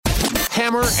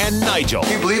Hammer and Nigel.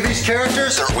 Can you believe these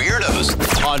characters are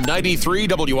weirdos? On 93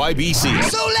 WIBC.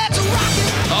 So let's rock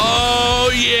it!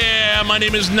 Oh, yeah. My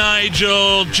name is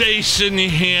Nigel. Jason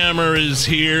Hammer is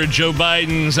here. Joe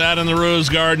Biden's out in the Rose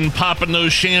Garden popping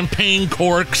those champagne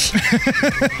corks.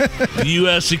 The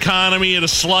U.S. economy at a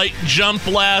slight jump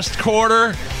last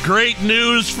quarter. Great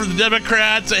news for the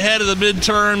Democrats ahead of the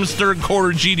midterms. Third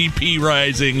quarter GDP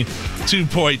rising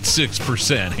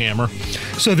 2.6%, Hammer.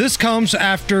 So this comes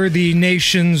after the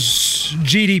nation's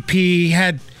GDP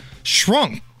had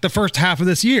shrunk the first half of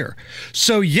this year.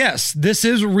 So yes, this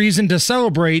is a reason to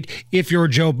celebrate if you're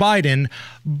Joe Biden,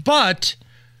 but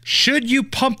should you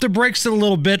pump the brakes a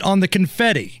little bit on the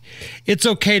confetti? It's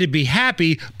okay to be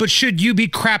happy, but should you be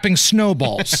crapping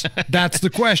snowballs? That's the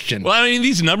question. Well, I mean,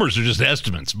 these numbers are just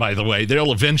estimates, by the way.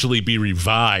 They'll eventually be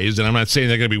revised, and I'm not saying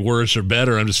they're going to be worse or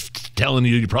better. I'm just telling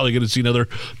you, you're probably going to see another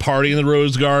party in the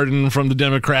Rose Garden from the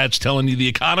Democrats telling you the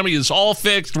economy is all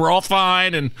fixed, we're all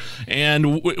fine,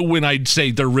 and when I'd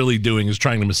say they're really doing is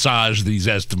trying to massage these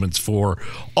estimates for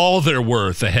all they're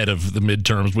worth ahead of the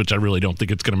midterms, which I really don't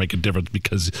think it's going to make a difference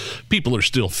because people are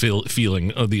still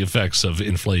feeling the effects of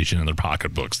inflation in their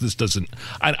pocketbooks. This doesn't,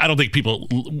 I don't think people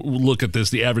look at this,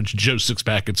 the average Joe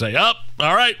Sixpack, and say, oh,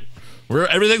 all right,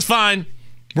 everything's fine.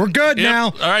 We're good now.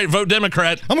 All right, vote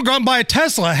Democrat. I'm going to go out and buy a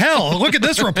Tesla. Hell, look at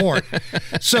this report.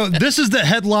 So this is the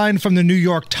headline from the New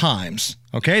York Times.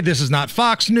 Okay, this is not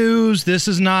Fox News. This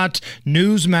is not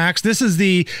Newsmax. This is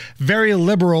the very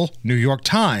liberal New York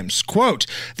Times. Quote,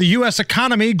 the U.S.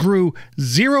 economy grew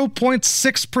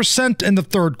 0.6% in the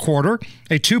third quarter,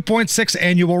 a 2.6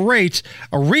 annual rate,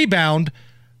 a rebound,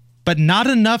 but not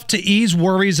enough to ease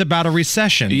worries about a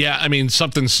recession. Yeah, I mean,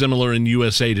 something similar in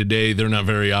USA Today. They're not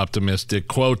very optimistic.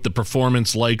 Quote, the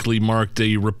performance likely marked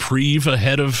a reprieve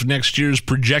ahead of next year's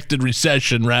projected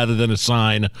recession rather than a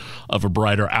sign of a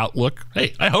brighter outlook.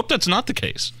 Hey, I hope that's not the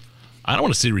case. I don't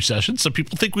want to see recession. Some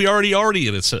people think we already are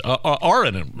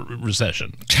in a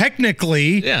recession.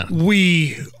 Technically, yeah.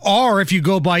 We are if you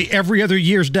go by every other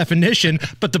year's definition,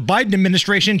 but the Biden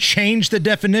administration changed the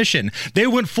definition. They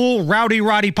went full Rowdy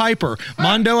Roddy Piper.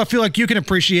 Mondo, I feel like you can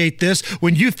appreciate this.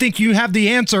 When you think you have the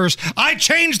answers, I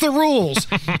changed the rules.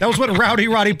 That was what Rowdy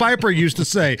Roddy Piper used to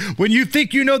say. When you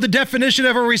think you know the definition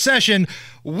of a recession,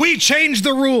 we changed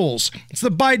the rules. It's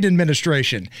the Biden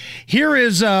administration. Here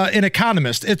is an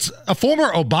economist. It's a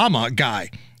former Obama guy,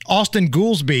 Austin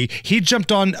Goolsbee. He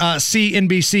jumped on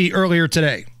CNBC earlier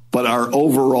today. But our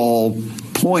overall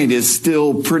point is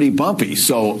still pretty bumpy.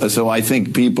 So I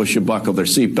think people should buckle their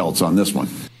seatbelts on this one.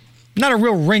 Not a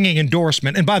real ringing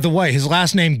endorsement. And by the way, his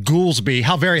last name Goolsbee.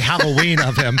 How very Halloween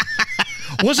of him.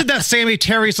 Wasn't that Sammy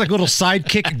Terry's like little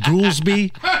sidekick,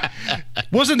 Goolsbee?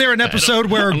 Wasn't there an episode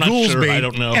where Goolsbee, sure, I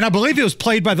don't know. And I believe it was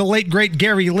played by the late, great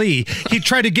Gary Lee, he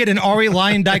tried to get in Ari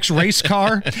Leyendijk's race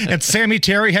car, and Sammy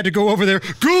Terry had to go over there,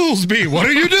 Goolsbee, what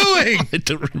are you doing? I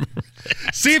don't remember.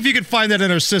 See if you can find that in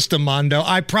our system, Mondo.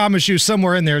 I promise you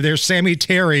somewhere in there's Sammy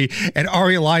Terry and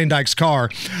Ari Leyendijk's car.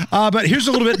 But here's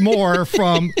a little bit more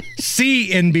from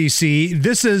CNBC.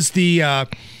 This is the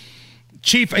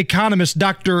chief economist,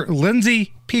 Dr.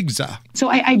 Lindsay Pigza. So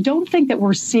I don't think that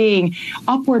we're seeing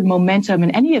upward momentum in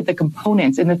any of the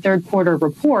components in the third quarter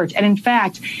report. And in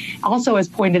fact, also as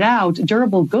pointed out,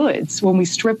 durable goods, when we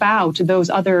strip out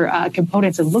those other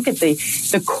components and look at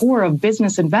the core of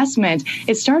business investment,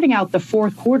 it's starting out the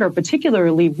fourth quarter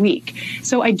particularly weak.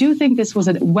 So I do think this was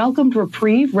a welcomed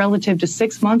reprieve relative to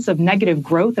 6 months of negative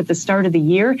growth at the start of the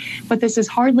year. But this is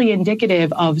hardly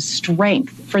indicative of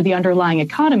strength for the underlying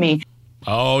economy.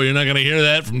 Oh, you're not going to hear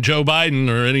that from Joe Biden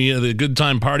or any of the good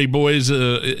time party boys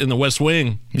in the West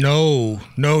Wing. No,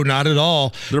 not at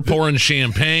all. They're pouring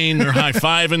champagne, they're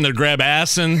high-fiving, they're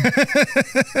grab-assing.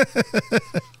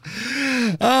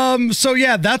 So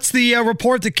yeah, that's the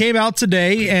report that came out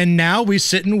today, and now we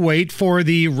sit and wait for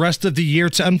the rest of the year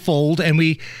to unfold, and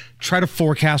we try to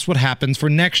forecast what happens for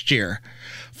next year.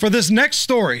 For this next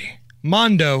story,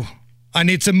 Mondo, I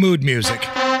need some mood music.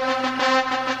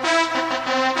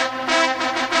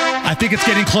 I think it's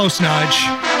getting close,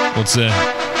 Nige. What's that?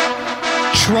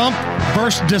 Trump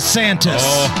versus DeSantis.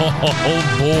 Oh,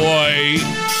 boy.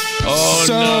 Oh,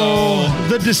 no.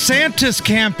 The DeSantis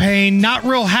campaign not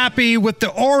real happy with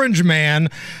the orange man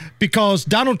because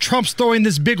Donald Trump's throwing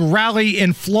this big rally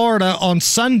in Florida on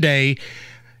Sunday.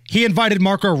 He invited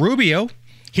Marco Rubio.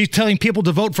 He's telling people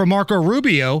to vote for Marco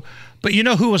Rubio. But you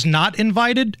know who was not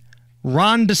invited?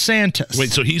 Ron DeSantis. Wait,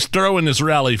 so he's throwing this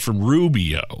rally from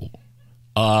Rubio.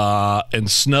 and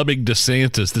snubbing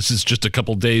DeSantis. This is just a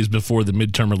couple days before the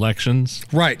midterm elections.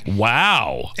 Right.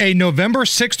 Wow. A November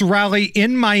 6th rally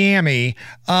in Miami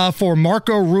for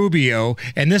Marco Rubio.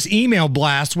 And this email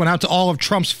blast went out to all of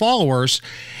Trump's followers.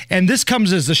 And this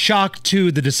comes as a shock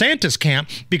to the DeSantis camp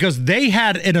because they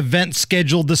had an event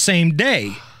scheduled the same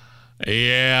day.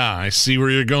 Yeah, I see where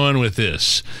you're going with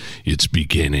this. It's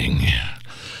beginning.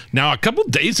 Now, a couple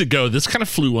days ago, this kind of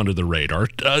flew under the radar.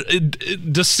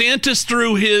 DeSantis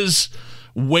threw his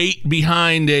weight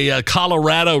behind a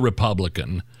Colorado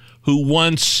Republican who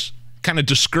once kind of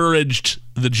discouraged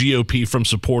the GOP from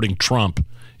supporting Trump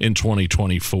in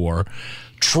 2024.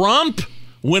 Trump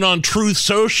went on Truth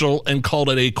Social and called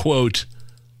it a, quote,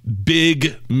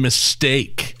 big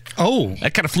mistake. Oh.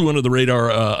 That kind of flew under the radar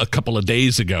a couple of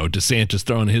days ago. DeSantis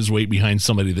throwing his weight behind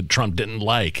somebody that Trump didn't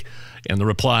like. And the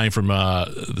reply from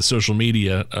the social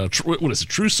media, what is it,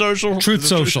 Truth Social? Truth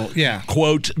Social, yeah.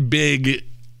 Quote, big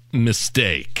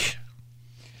mistake.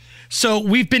 So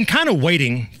we've been kind of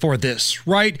waiting for this,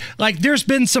 right? Like there's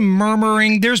been some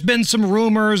murmuring, there's been some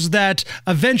rumors that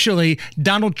eventually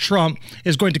Donald Trump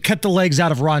is going to cut the legs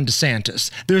out of Ron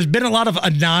DeSantis. There's been a lot of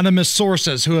anonymous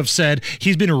sources who have said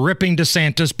he's been ripping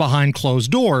DeSantis behind closed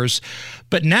doors.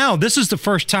 But now this is the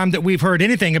first time that we've heard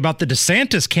anything about the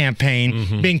DeSantis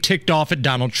campaign being ticked off at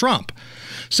Donald Trump.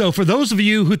 So for those of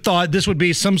you who thought this would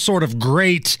be some sort of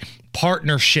great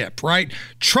partnership, right?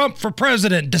 Trump for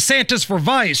president, DeSantis for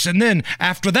vice, and then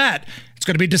after that, it's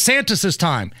going to be DeSantis'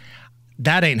 time.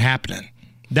 That ain't happening.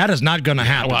 That is not going to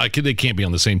happen. Well, they can't be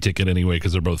on the same ticket anyway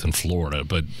because they're both in Florida.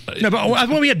 But no, but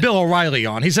when we had Bill O'Reilly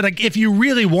on, he said like, if you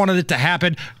really wanted it to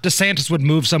happen, DeSantis would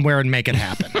move somewhere and make it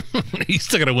happen. He's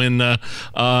still going to win.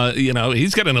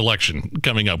 He's got an election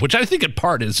coming up, which I think in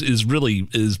part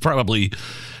is probably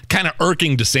kind of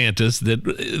irking DeSantis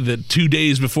that 2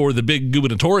 days before the big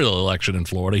gubernatorial election in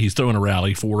Florida, he's throwing a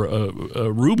rally for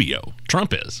Rubio.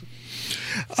 Trump is.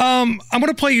 I'm going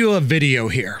to play you a video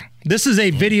here. This is a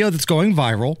video that's going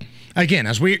viral. Again,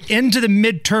 as we're into the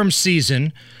midterm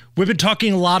season, we've been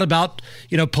talking a lot about,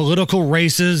 political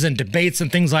races and debates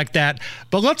and things like that.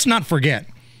 But let's not forget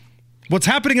what's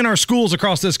happening in our schools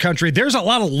across this country. There's a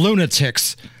lot of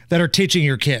lunatics that are teaching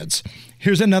your kids.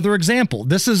 Here's another example.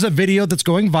 This is a video that's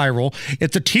going viral.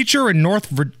 It's a teacher in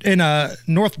northern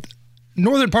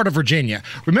part of Virginia.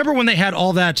 Remember when they had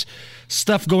all that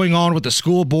stuff going on with the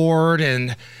school board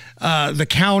and the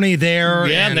county there?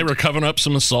 Yeah, and they were covering up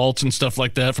some assaults and stuff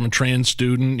like that from a trans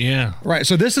student. Yeah. Right.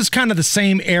 So this is kind of the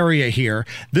same area here.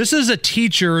 This is a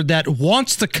teacher that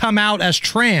wants to come out as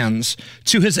trans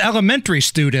to his elementary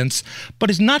students,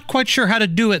 but is not quite sure how to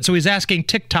do it. So he's asking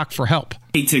TikTok for help.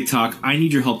 Hey, TikTok, I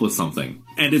need your help with something.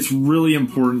 And it's really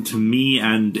important to me,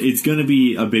 and it's going to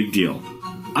be a big deal.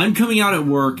 I'm coming out at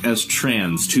work as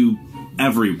trans to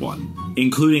everyone,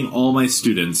 including all my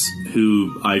students,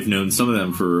 who I've known some of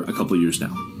them for a couple of years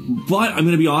now. But I'm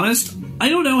going to be honest, I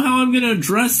don't know how I'm going to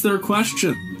address their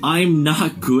question. I'm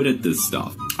not good at this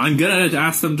stuff. I'm going to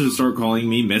ask them to start calling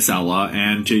me Miss Ella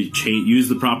and to use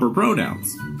the proper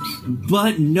pronouns.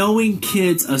 But knowing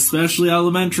kids, especially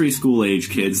elementary school age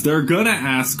kids, they're going to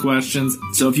ask questions.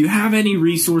 So if you have any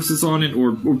resources on it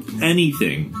or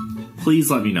anything,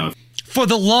 please let me know. For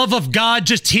the love of God,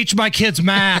 just teach my kids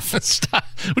math. Stop.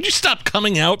 Would you stop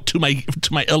coming out to my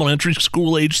elementary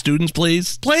school age students,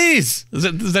 please? Please. Is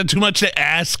that too much to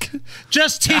ask?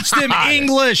 Just teach them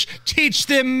English. Teach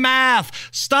them math.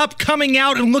 Stop coming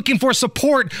out and looking for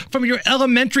support from your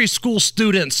elementary school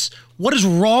students. What is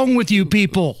wrong with you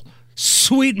people?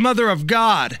 Sweet mother of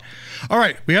God. All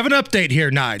right, we have an update here,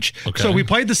 Nige. Okay. So we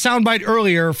played the soundbite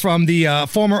earlier from the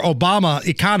former Obama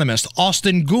economist,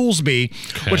 Austin Goolsbee,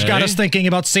 which got us thinking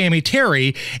about Sammy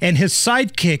Terry and his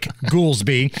sidekick,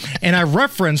 Goolsbee. And I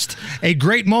referenced a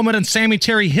great moment in Sammy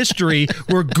Terry history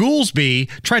where Goolsbee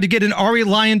tried to get in Ari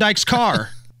Leyendijk's car.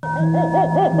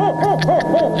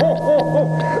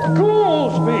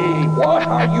 Goolsbee, what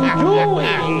are you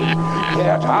doing?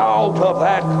 Get out of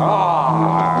that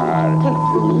car.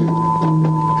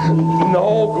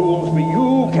 No, Goolsbee,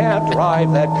 you can't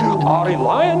drive that. Ari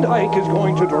Leyendijk is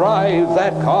going to drive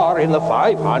that car in the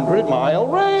 500-mile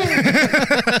range.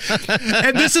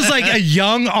 And this is like a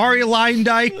young Ari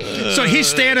Leyendijk. So he's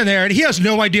standing there, and he has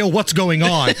no idea what's going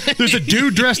on. There's a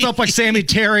dude dressed up like Sammy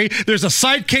Terry. There's a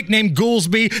sidekick named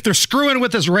Goolsbee. They're screwing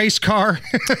with his race car.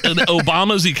 And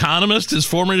Obama's economist, his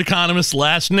former economist's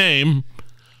last name,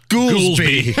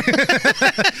 Goolsbee.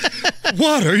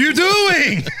 What are you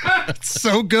doing? It's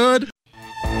so good.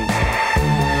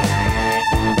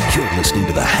 You're listening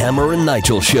to the Hammer and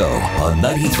Nigel Show on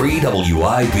 93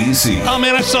 WIBC. Oh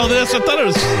man, I saw this. I thought it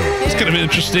was kind of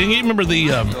interesting. You remember the you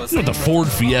know what the Ford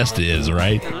Fiesta is,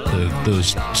 right?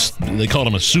 Those they called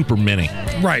them a super mini,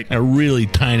 Right. A really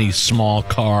tiny, small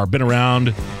car. Been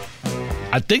around,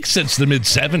 I think, since the mid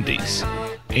 '70s,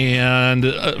 and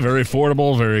very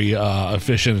affordable, very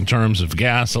efficient in terms of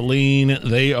gasoline.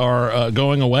 They are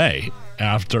going away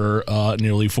after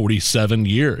nearly 47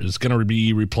 years. Going to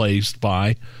be replaced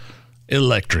by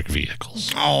electric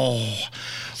vehicles. Oh,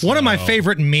 one of my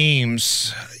favorite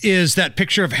memes is that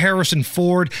picture of Harrison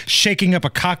Ford shaking up a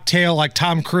cocktail like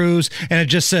Tom Cruise, and it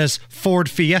just says Ford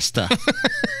Fiesta.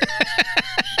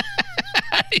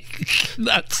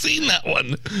 Not seen that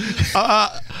one.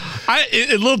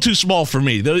 A little too small for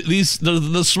me.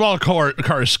 The small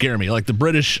cars scare me. Like the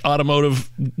British automotive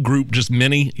group, just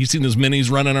Mini. You seen those Minis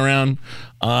running around?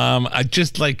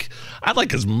 I'd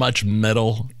like as much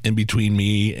metal in between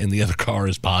me and the other car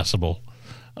as possible.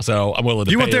 So I'm willing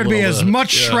to. You want there to be as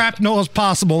much shrapnel as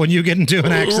possible when you get into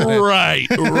an accident.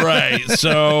 Right.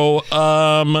 So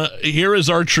here is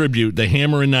our tribute, the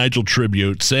Hammer and Nigel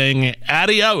tribute, saying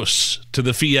adios to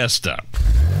the Fiesta.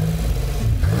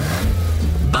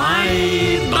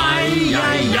 Bye,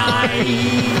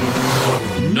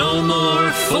 no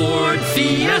more Ford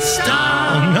Fiesta.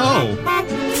 Oh, no.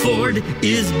 Ford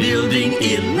is building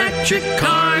electric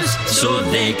cars so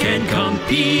they can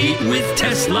compete with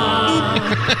Tesla.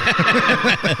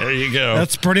 There you go.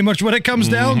 That's pretty much what it comes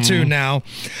down to now.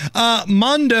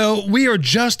 Mondo, we are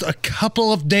just a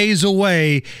couple of days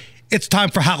away. It's time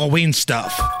for Halloween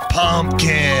stuff.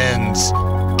 Pumpkins,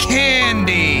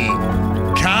 candy,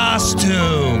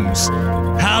 costumes,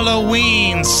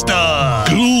 Halloween stuff.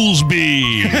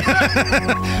 Goolsby.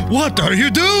 What are you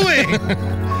doing?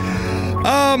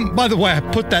 By the way, I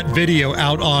put that video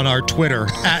out on our Twitter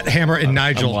at Hammer and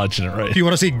Nigel. I'm watching it right. If you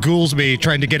want to see Goolsby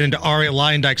trying to get into Ari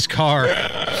Leyendijk's car.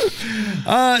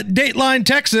 Dateline,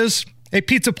 Texas. A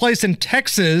pizza place in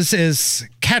Texas is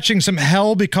catching some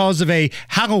hell because of a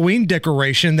Halloween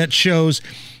decoration that shows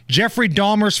Jeffrey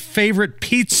Dahmer's favorite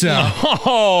pizza.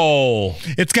 Oh!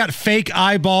 It's got fake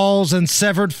eyeballs and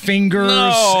severed fingers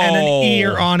and an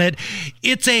ear on it.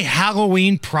 It's a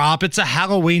Halloween prop. It's a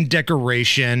Halloween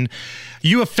decoration.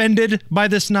 You offended by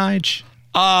this, Nige?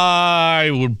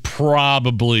 I would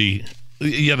probably...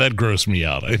 Yeah, that grossed me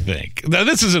out, I think. Now,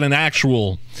 this isn't an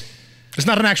actual... It's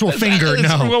not an actual finger,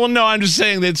 no. Well, no, I'm just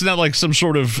saying that it's not like some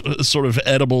sort of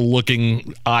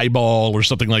edible-looking eyeball or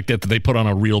something like that they put on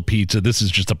a real pizza. This is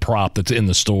just a prop that's in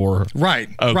the store. Right,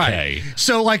 okay. Right.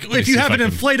 So, like, if you have an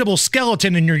inflatable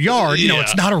skeleton in your yard, you know,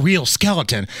 it's not a real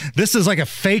skeleton. This is like a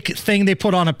fake thing they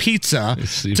put on a pizza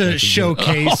to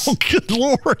showcase. Oh, good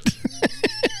Lord.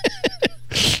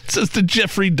 It says the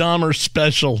Jeffrey Dahmer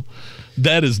special.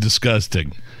 That is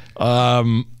disgusting.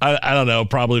 I don't know.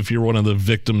 Probably if you're one of the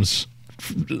victims'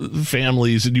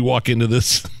 families and you walk into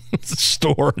this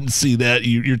store and see that,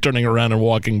 you're turning around and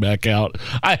walking back out.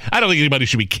 I don't think anybody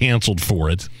should be canceled for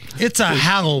it. It's a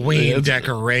Halloween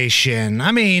decoration.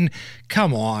 I mean,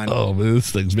 come on. Oh, man,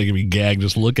 this thing's making me gag.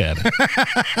 Just look at it.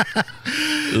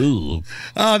 Ooh.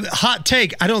 Hot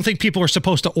take. I don't think people are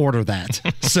supposed to order that.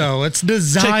 So it's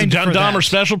designed Take the Dahmer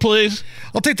special, please.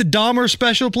 I'll take the Dahmer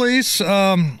special, please.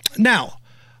 Now,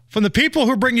 from the people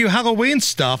who bring you Halloween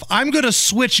stuff, I'm going to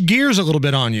switch gears a little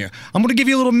bit on you. I'm going to give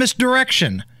you a little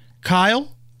misdirection.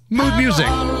 Kyle, mood music.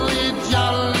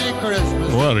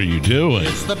 What are you doing?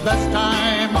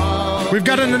 We've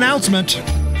got an announcement.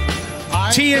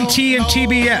 TNT and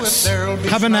TBS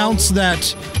have announced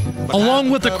that, along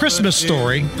with A Christmas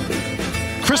Story,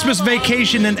 Christmas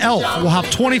Vacation and Elf will have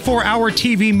 24-hour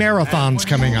TV marathons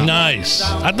coming up. Nice.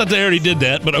 I thought they already did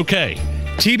that, but okay.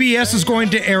 TBS is going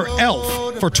to air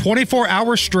Elf for 24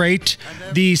 hours straight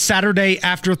the Saturday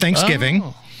after Thanksgiving.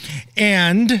 Oh.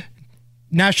 And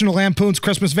National Lampoon's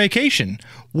Christmas Vacation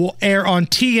will air on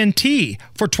TNT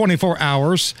for 24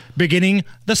 hours beginning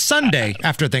the Sunday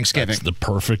after Thanksgiving. That's the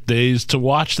perfect days to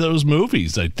watch those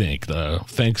movies, I think. The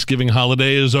Thanksgiving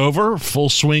holiday is over, full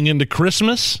swing into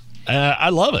Christmas. I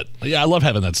love it. Yeah, I love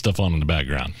having that stuff on in the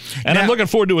background. And I'm looking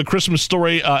forward to A Christmas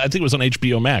Story. I think it was on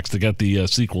HBO Max. They got the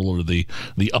sequel or the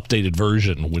updated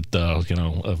version with, a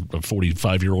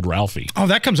 45-year-old Ralphie. Oh,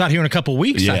 that comes out here in a couple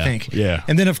weeks, I think. Yeah.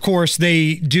 And then, of course,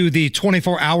 they do the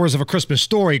 24 hours of A Christmas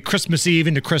Story, Christmas Eve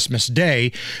into Christmas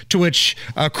Day, to which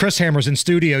Chris Hammer's in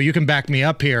studio. You can back me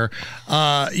up here.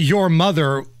 Your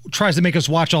mother tries to make us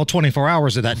watch all 24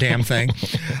 hours of that damn thing.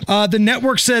 The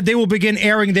network said they will begin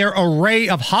airing their array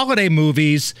of holiday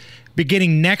movies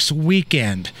beginning next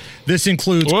weekend. This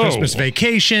includes Christmas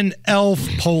Vacation, Elf,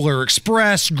 Polar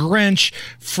Express, Grinch,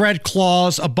 Fred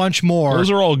Claus, a bunch more.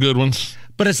 Those are all good ones.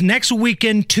 But it's next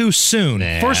weekend too soon.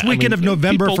 First weekend of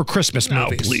November for Christmas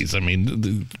movies. Oh, please. I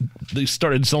mean, they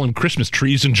started selling Christmas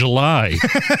trees in July.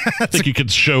 I think you could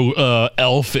show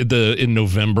Elf in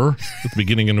November, at the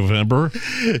beginning of November.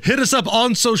 Hit us up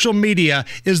on social media.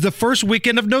 Is the first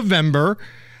weekend of November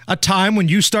a time when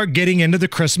you start getting into the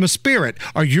Christmas spirit?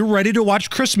 Are you ready to watch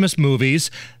Christmas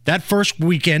movies that first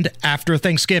weekend after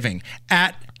Thanksgiving?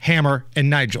 At Hammer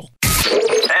and Nigel.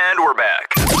 And we're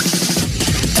back.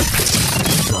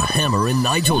 The Hammer and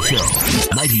Nigel Show,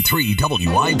 93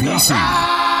 WIBC.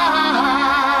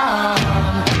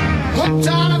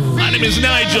 My name is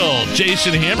Nigel.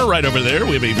 Jason Hammer right over there.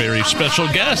 We have a very special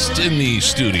guest in the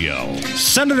studio.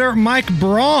 Senator Mike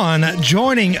Braun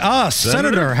joining us.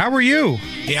 Senator, how are you?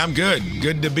 Yeah, I'm good.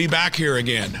 Good to be back here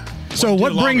again. So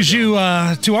what brings you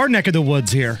to our neck of the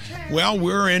woods here? Well,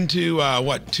 we're into,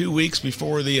 2 weeks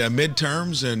before the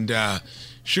midterms, and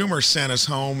Schumer sent us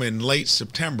home in late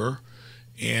September.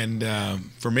 And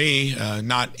for me,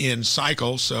 not in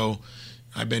cycle, so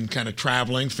I've been kind of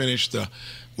traveling, finished the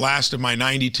last of my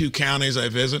 92 counties I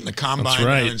visit in the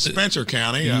combine in Spencer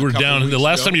County. You were down, the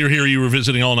last time you were here, you were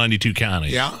visiting all 92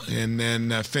 counties. Yeah, and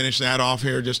then finished that off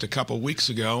here just a couple weeks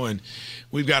ago. And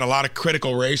we've got a lot of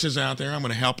critical races out there. I'm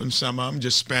going to help in some of them.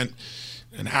 Just spent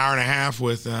an hour and a half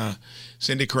with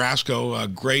Cindy Carrasco, a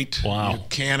great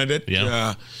candidate.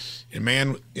 Yeah. And,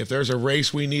 man, if there's a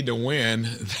race we need to win,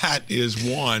 that is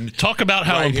one. Talk about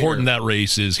how important that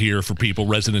race is here for people,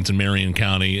 residents in Marion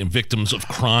County, and victims of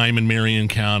crime in Marion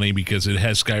County, because it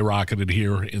has skyrocketed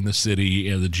here in the city,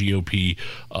 and the GOP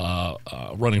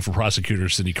running for prosecutor,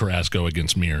 Cindy Carrasco,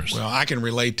 against Mears. Well, I can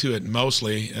relate to it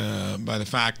mostly by the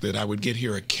fact that I would get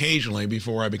here occasionally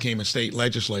before I became a state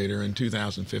legislator in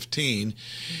 2015.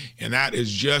 And that is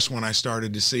just when I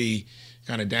started to see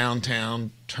kind of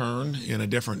downtown turn in a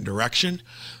different direction.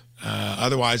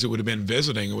 Otherwise, it would have been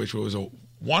visiting, which was a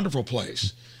wonderful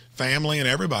place, family and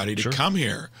everybody to come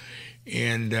here.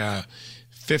 And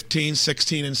 15,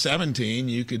 16, and 17,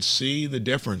 you could see the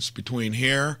difference between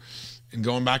here and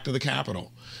going back to the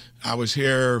Capitol. I was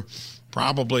here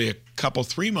probably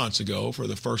 3 months ago for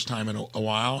the first time in a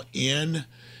while in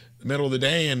the middle of the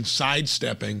day and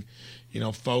sidestepping,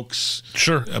 folks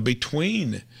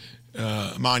between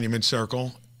Monument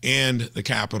Circle and the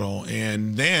Capitol.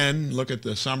 And then look at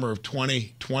the summer of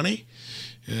 2020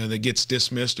 that gets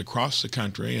dismissed across the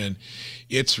country, and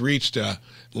it's reached a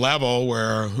level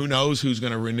where who knows who's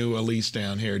going to renew a lease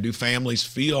down here. Do families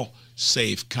feel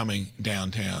safe coming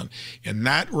downtown? And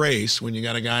that race, when you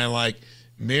got a guy like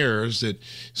Mears that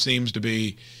seems to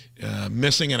be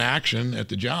missing in action at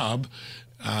the job,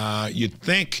 you'd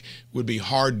think would be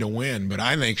hard to win, but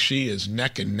I think she is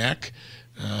neck and neck.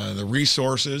 The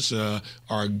resources are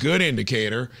a good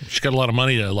indicator. She got a lot of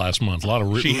money last month, a lot of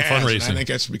fundraising. And I think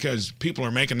that's because people are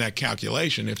making that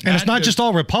calculation. And it's not just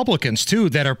all Republicans, too,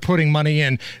 that are putting money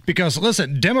in. Because,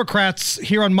 listen, Democrats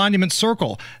here on Monument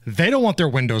Circle, they don't want their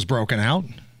windows broken out.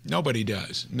 Nobody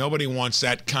does. Nobody wants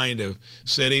that kind of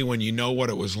city when you know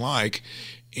what it was like.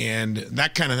 And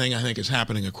that kind of thing, I think, is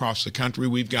happening across the country.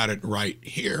 We've got it right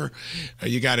here.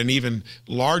 You got an even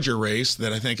larger race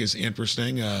that I think is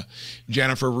interesting.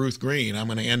 Jennifer Ruth Green. I'm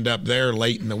going to end up there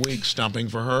late in the week stumping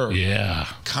for her. Yeah.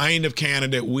 Kind of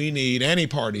candidate we need, any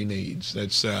party needs.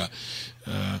 That's got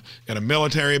a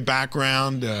military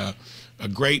background, a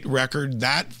great record.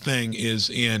 That thing is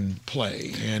in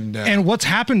play. And what's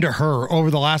happened to her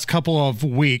over the last couple of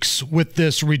weeks with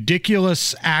this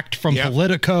ridiculous act from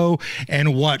Politico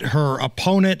and what her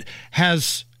opponent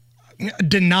has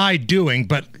denied doing,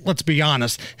 but let's be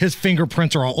honest, his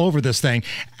fingerprints are all over this thing,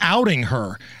 outing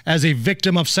her as a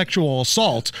victim of sexual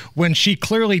assault when she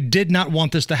clearly did not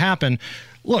want this to happen.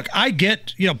 Look, I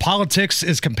get, politics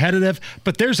is competitive,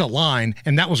 but there's a line,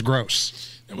 and that was gross.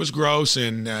 It was gross,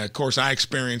 and of course I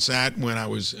experienced that when I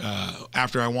was,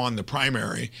 after I won the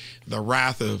primary, the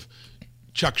wrath of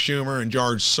Chuck Schumer and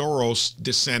George Soros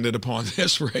descended upon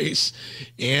this race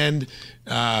and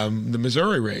the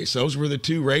Missouri race. Those were the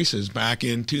two races back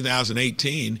in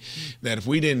 2018 that if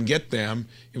we didn't get them,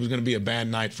 it was going to be a bad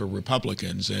night for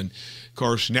Republicans. And, of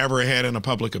course, never ahead in a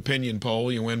public opinion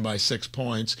poll. You win by 6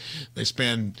 points. They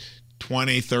spend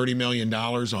 $20-30 million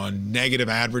on negative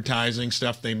advertising,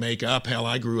 stuff they make up. Hell,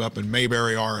 I grew up in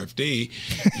Mayberry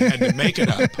RFD. You had to make it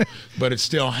up, but it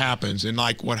still happens. And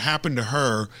like what happened to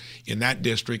her in that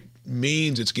district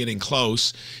means it's getting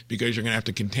close because you're going to have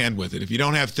to contend with it. If you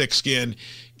don't have thick skin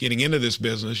getting into this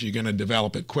business, you're going to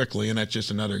develop it quickly, and that's just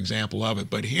another example of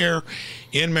it. But here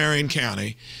in Marion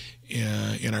County,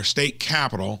 in our state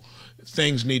capital,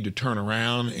 things need to turn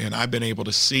around, and I've been able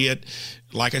to see it.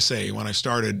 Like I say, when I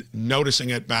started noticing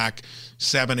it back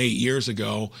 7-8 years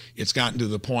ago, it's gotten to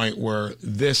the point where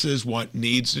this is what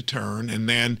needs to turn. And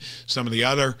then some of the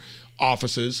other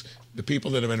offices, the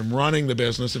people that have been running the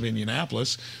business of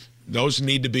Indianapolis, those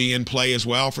need to be in play as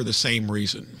well for the same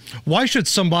reason. Why should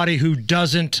somebody who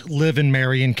doesn't live in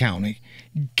Marion County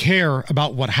care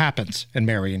about what happens in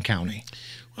Marion County?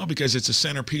 Well, because it's a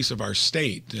centerpiece of our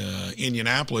state.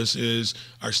 Indianapolis is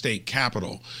our state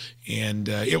capital. And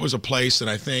it was a place that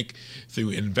I think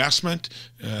through investment,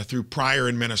 through prior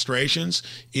administrations,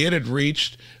 it had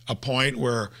reached a point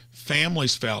where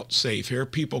families felt safe here.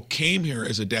 People came here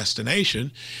as a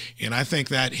destination. And I think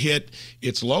that hit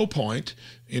its low point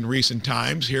in recent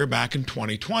times here back in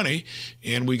 2020.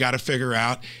 And we got to figure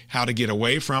out how to get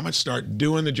away from it, start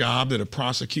doing the job that a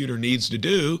prosecutor needs to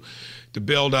do to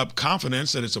build up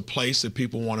confidence that it's a place that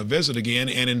people want to visit again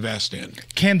and invest in.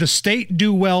 Can the state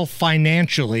do well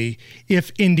financially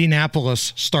if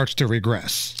Indianapolis starts to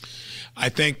regress? I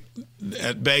think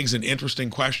that begs an interesting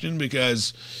question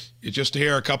because it's just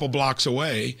here a couple blocks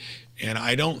away, and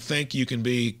I don't think you can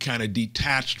be kind of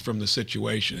detached from the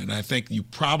situation. And I think you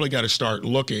probably got to start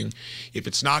looking, if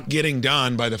it's not getting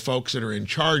done by the folks that are in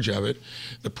charge of it,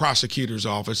 the prosecutor's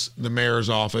office, the mayor's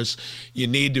office, you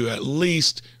need to at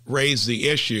least raise the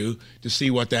issue to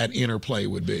see what that interplay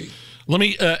would be. Let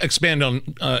me expand on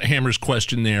Hammer's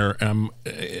question there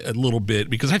a little bit,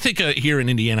 because I think here in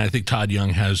Indiana, I think Todd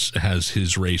Young has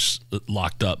his race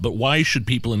locked up. But why should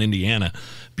people in Indiana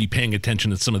be paying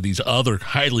attention to some of these other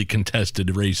highly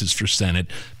contested races for Senate?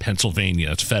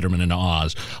 Pennsylvania, it's Fetterman and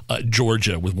Oz.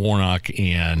 Georgia with Warnock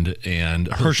and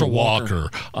Herschel Walker.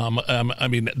 I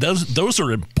mean, those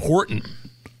are important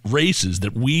races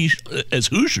that we as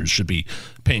Hoosiers should be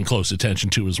paying close attention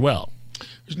to as well.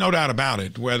 There's no doubt about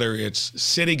it, whether it's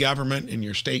city government in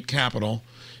your state capital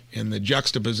and the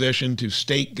juxtaposition to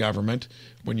state government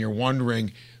when you're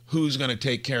wondering who's going to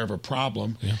take care of a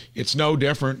problem. Yeah. It's no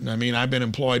different. I mean, I've been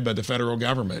employed by the federal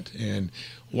government, and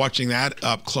watching that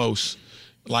up close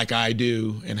like I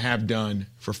do and have done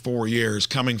for 4 years,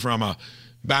 coming from a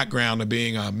background of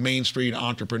being a Main Street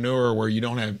entrepreneur where you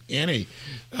don't have any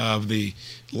of the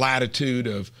latitude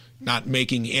of not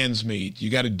making ends meet.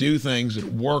 You got to do things that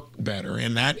work better,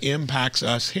 and that impacts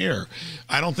us here.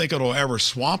 I don't think it'll ever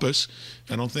swamp us.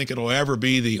 I don't think it'll ever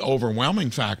be the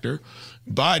overwhelming factor,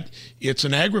 but it's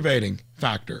an aggravating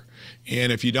factor.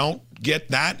 And if you don't get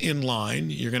that in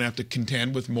line, you're going to have to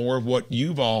contend with more of what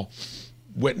you've all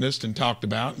witnessed and talked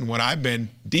about and what I've been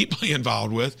deeply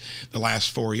involved with the last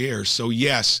 4 years. So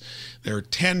yes, there are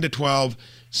 10 to 12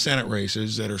 Senate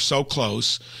races that are so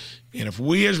close. And if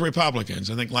we as Republicans,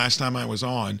 I think last time I was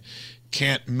on,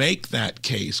 can't make that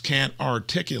case, can't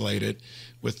articulate it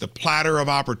with the platter of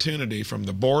opportunity from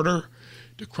the border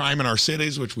to crime in our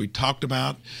cities, which we talked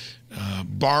about,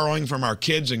 borrowing from our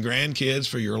kids and grandkids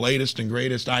for your latest and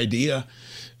greatest idea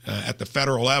at the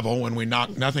federal level when we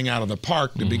knock nothing out of the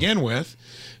park to begin with,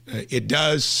 it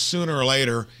does sooner or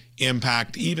later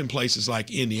impact even places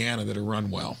like Indiana that are run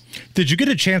well. Did you get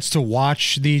a chance to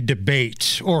watch the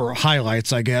debate, or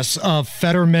highlights, I guess, of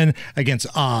Fetterman against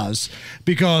Oz?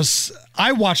 Because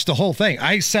I watched the whole thing.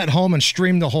 I sat home and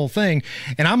streamed the whole thing,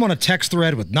 and I'm on a text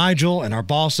thread with Nigel and our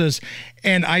bosses,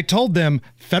 and I told them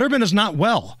Fetterman is not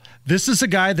well. This is a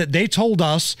guy that they told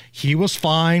us he was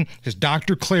fine. His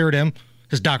doctor cleared him.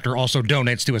 His doctor also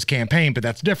donates to his campaign, but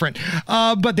that's different.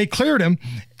 But they cleared him,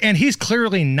 and he's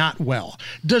clearly not well.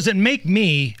 Does it make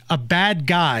me a bad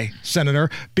guy, Senator,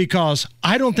 because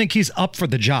I don't think he's up for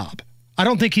the job? I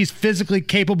don't think he's physically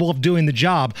capable of doing the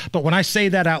job. But when I say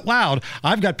that out loud,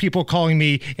 I've got people calling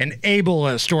me an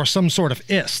ableist or some sort of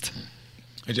ist.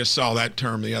 I just saw that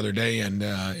term the other day, and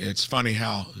it's funny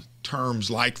how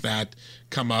terms like that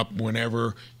come up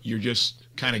whenever you're just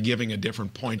kind of giving a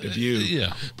different point of view.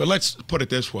 Yeah. But let's put it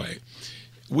this way.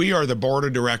 We are the board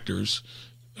of directors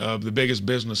of the biggest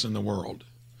business in the world,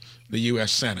 the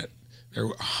U.S. Senate. There are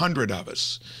 100 of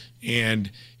us,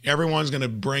 and everyone's going to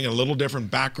bring a little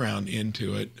different background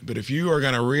into it. But if you are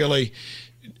going to really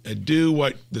do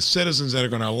what the citizens that are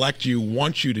going to elect you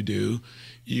want you to do,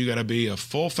 you got to be a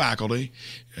full faculty.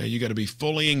 You got to be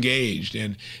fully engaged.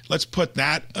 And let's put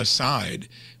that aside.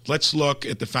 Let's look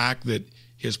at the fact that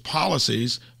his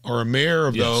policies are a mirror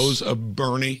of those of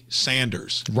Bernie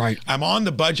Sanders. Right. I'm on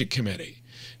the budget committee,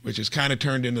 which has kind of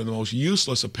turned into the most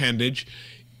useless appendage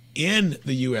in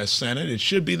the U.S. Senate. It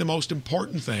should be the most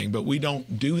important thing, but we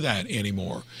don't do that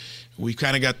anymore. We've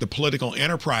kind of got the political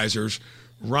enterprisers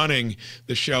running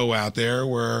the show out there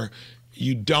where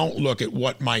you don't look at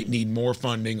what might need more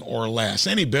funding or less.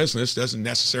 Any business doesn't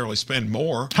necessarily spend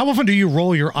more. How often do you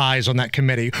roll your eyes on that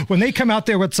committee when they come out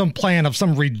there with some plan of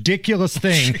some ridiculous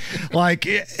thing? Like,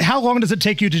 how long does it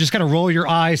take you to just kind of roll your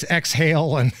eyes,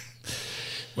 exhale, and...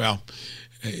 Well,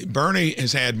 Bernie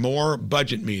has had more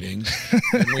budget meetings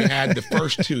than we had the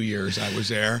first 2 years I was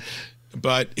there,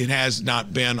 but it has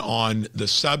not been on the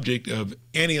subject of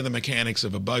any of the mechanics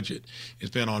of a budget. It's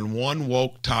been on one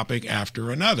woke topic after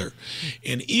another.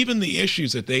 And even the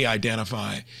issues that they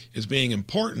identify as being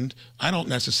important, I don't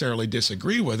necessarily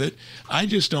disagree with it. I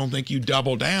just don't think you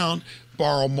double down,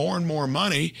 borrow more and more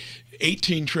money.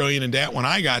 18 trillion in debt when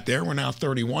I got there. We're now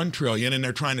 31 trillion, and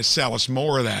they're trying to sell us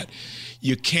more of that.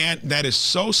 You can't, that is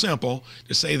so simple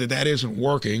to say that that isn't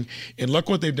working. And look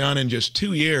what they've done in just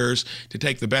 2 years to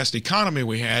take the best economy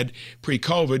we had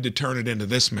pre-COVID to turn it into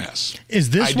this mess. Is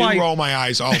this I do roll my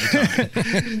eyes all the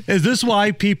time. Is this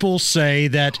why people say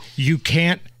that you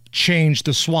can't change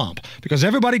the swamp? Because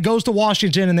everybody goes to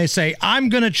Washington and they say, I'm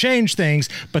going to change things,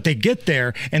 but they get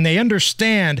there and they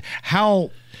understand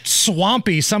how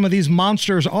swampy some of these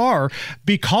monsters are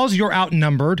because you're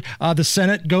outnumbered. The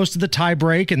Senate goes to the tie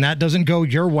break, and that doesn't go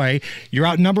your way. You're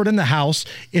outnumbered in the House.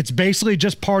 It's basically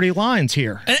just party lines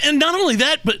here. And not only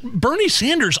that, but Bernie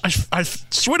Sanders, I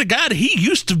swear to God, he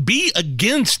used to be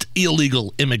against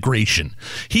illegal immigration.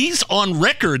 He's on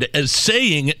record as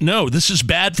saying, no, this is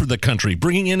bad for the country.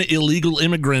 Bringing in illegal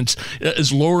immigrants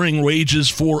is lowering wages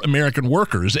for American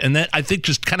workers. And that, I think,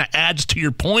 just kind of adds to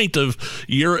your point of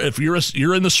you're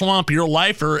in the swamp, you're a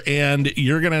lifer, and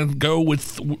you're going to go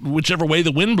with whichever way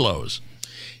the wind blows.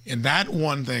 And that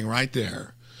one thing right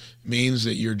there means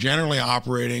that you're generally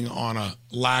operating on a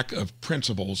lack of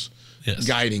principles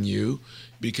guiding you,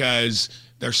 because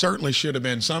there certainly should have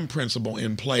been some principle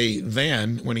in play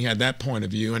then when he had that point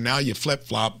of view, and now you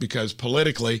flip-flop because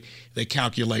politically they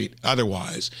calculate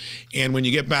otherwise. And when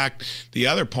you get back the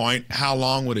other point, how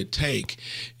long would it take?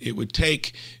 It would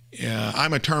take,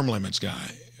 I'm a term limits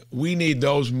guy. We need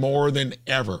those more than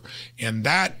ever. And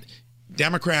that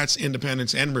Democrats,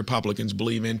 independents, and Republicans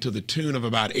believe in to the tune of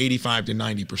about 85 to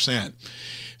 90%.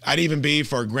 I'd even be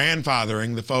for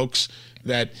grandfathering the folks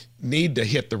that need to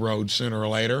hit the road sooner or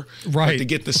later. Right. But to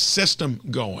get the system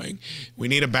going, we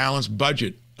need a balanced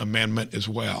budget amendment as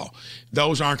well.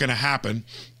 Those aren't going to happen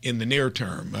in the near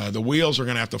term. The wheels are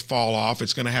going to have to fall off.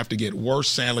 It's going to have to get worse,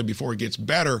 sadly, before it gets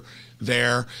better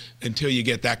there until you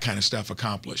get that kind of stuff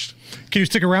accomplished. Can you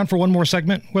stick around for one more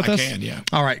segment with us? I can, yeah.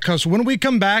 All right, because when we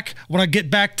come back, I want to get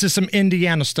back to some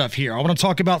Indiana stuff here. I want to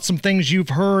talk about some things you've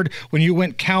heard when you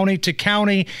went county to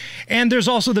county. And there's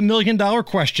also the million-dollar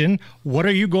question. What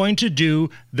are you going to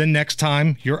do the next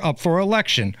time you're up for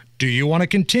election? Do you want to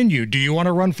continue? Do you want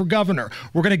to run for governor?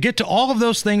 We're going to get to all of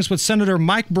those things with Senator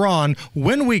Mike Braun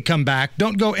when we come back.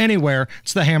 Don't go anywhere.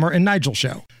 It's the Hammer and Nigel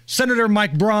Show. Senator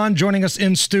Mike Braun joining us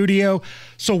in studio.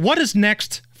 So what is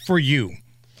next for you?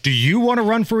 Do you want to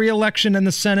run for re-election in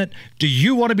the Senate? Do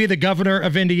you want to be the governor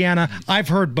of Indiana? I've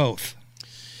heard both.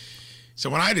 So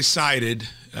when I decided,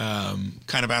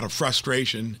 kind of out of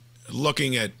frustration,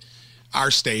 looking at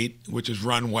our state, which is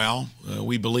run well,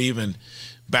 we believe in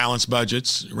balanced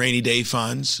budgets, rainy day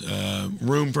funds,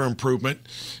 room for improvement.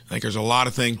 I think there's a lot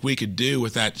of things we could do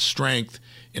with that strength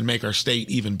and make our state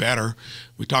even better.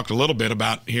 We talked a little bit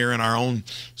about here in our own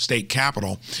state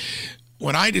capital.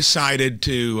 When I decided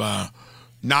to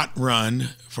not run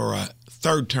for a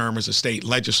third term as a state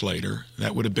legislator,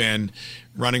 that would have been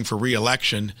running for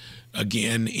re-election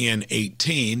again in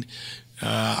 2018,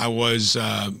 I was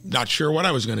not sure what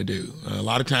I was going to do. A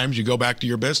lot of times you go back to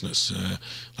your business,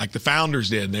 like the founders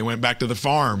did. They went back to the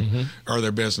farm or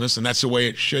their business, and that's the way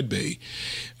it should be.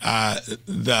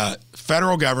 The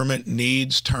federal government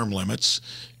needs term limits,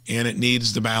 and it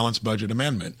needs the balanced budget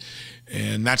amendment.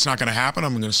 And that's not going to happen.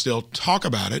 I'm going to still talk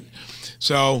about it.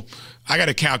 So I got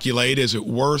to calculate, is it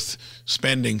worth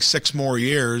spending 6 more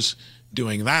years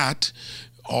doing that?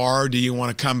 Or do you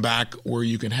want to come back where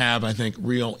you can have, I think,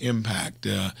 real impact?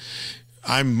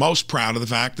 I'm most proud of the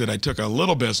fact that I took a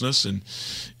little business, and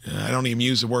I don't even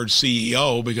use the word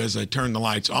CEO because I turned the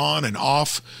lights on and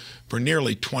off for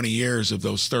nearly 20 years of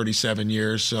those 37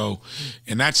 years. So,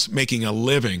 and that's making a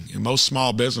living. In most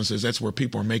small businesses, that's where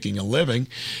people are making a living,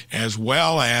 as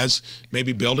well as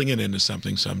maybe building it into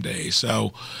something someday.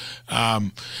 So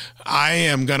I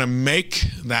am going to make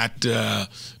that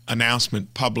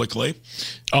announcement publicly.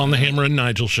 On the Hammer and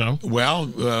Nigel Show. Well,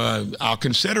 I'll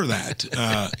consider that.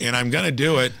 And I'm going to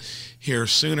do it here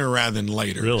sooner rather than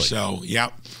later. Really? So,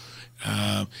 yeah.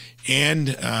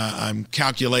 And I'm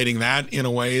calculating that in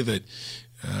a way that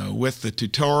with the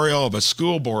tutorial of a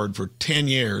school board for 10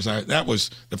 years. That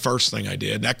was the first thing I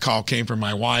did. That call came from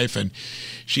my wife, and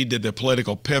she did the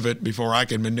political pivot before I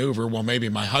could maneuver. Well, maybe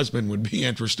my husband would be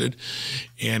interested.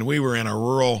 And we were in a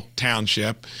rural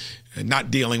township, not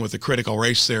dealing with the critical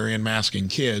race theory and masking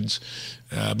kids.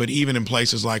 But even in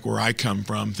places like where I come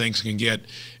from, things can get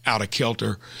out of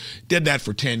kilter. Did that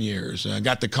for 10 years.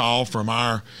 Got the call from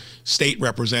our state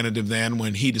representative then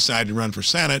when he decided to run for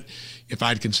Senate if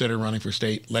I'd consider running for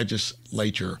state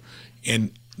legislature,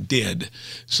 and did.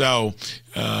 So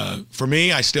for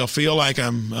me, I still feel like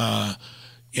I'm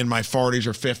in my 40s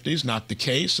or 50s. Not the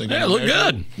case. Yeah, look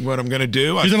good. What I'm going to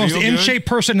do. You're the most in-shape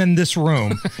person in this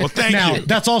room. Well, thank now, you.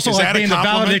 That's also Is like that a being the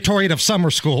compliment? valedictorian of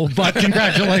summer school, but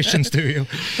congratulations to you.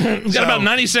 We've got about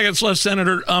 90 seconds left,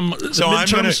 Senator. So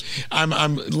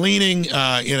I'm leaning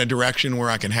in a direction where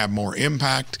I can have more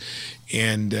impact.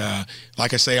 And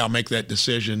like I say, I'll make that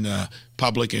decision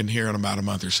public in here in about a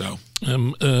month or so.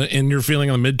 And your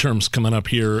feeling on the midterms coming up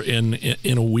here in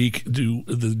a week? Do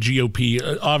the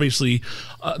GOP, obviously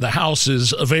the House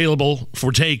is available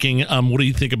for taking. What do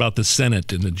you think about the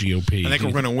Senate and the GOP? I think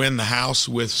we're going to win the House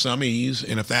with some ease.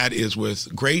 And if that is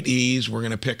with great ease, we're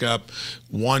going to pick up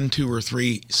 1, 2, or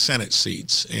 3 Senate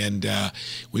seats. And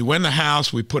we win the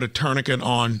House, we put a tourniquet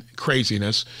on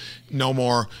craziness. No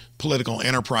more political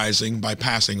enterprising by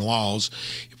passing laws.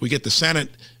 If we get the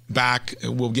Senate back,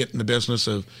 we'll get in the business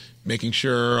of making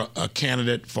sure a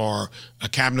candidate for a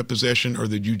cabinet position or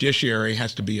the judiciary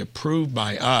has to be approved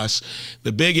by us.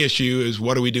 The big issue is,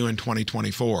 what do we do in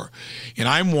 2024? And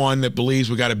I'm one that believes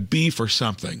we got to be for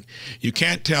something. You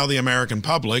can't tell the American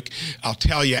public, I'll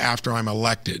tell you after I'm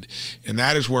elected. And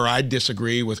that is where I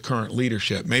disagree with current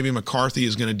leadership. Maybe McCarthy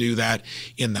is going to do that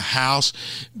in the House,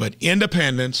 but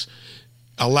independents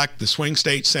elect the swing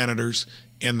state senators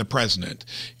and the president.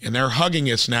 And they're hugging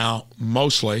us now,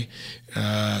 mostly.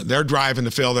 They're driving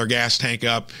to fill their gas tank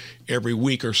up every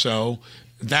week or so.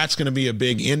 That's going to be a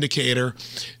big indicator.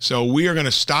 So we are going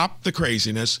to stop the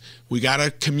craziness. We got to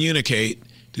communicate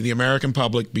to the American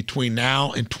public between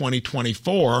now and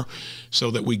 2024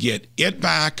 so that we get it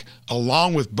back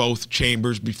along with both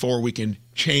chambers before we can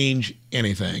change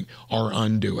anything or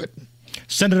undo it.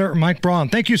 Senator Mike Braun,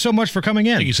 thank you so much for coming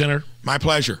in. Thank you, Senator. My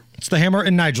pleasure. It's the Hammer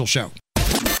and Nigel Show.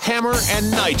 Hammer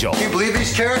and Nigel. Can you believe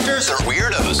these characters are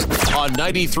weirdos? On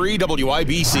 93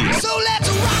 WIBC. So let's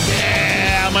rock it!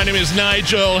 Yeah, my name is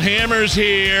Nigel. Hammer's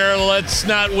here. Let's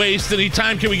not waste any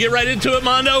time. Can we get right into it,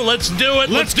 Mondo? Let's do it.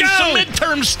 Let's do some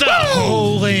midterm stuff.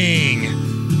 Polling,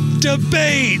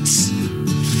 debates,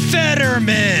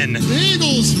 Fetterman. The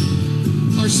Eagles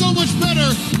are so much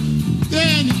better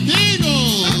than the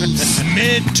Eagles.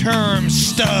 Midterm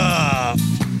stuff.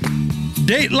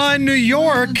 Dateline New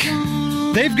York.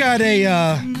 They've got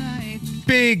a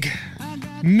big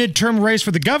midterm race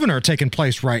for the governor taking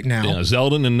place right now. Yeah,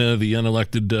 Zeldin and the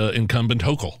unelected incumbent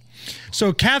Hochul.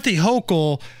 So Kathy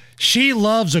Hochul, she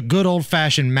loves a good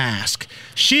old-fashioned mask.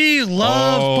 She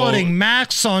loves putting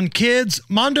masks on kids.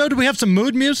 Mondo, do we have some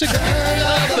mood music? Return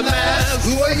of the mask.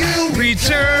 Who are you?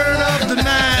 Return of the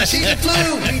mask. She's the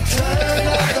flu. Return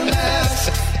of the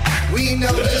mask. We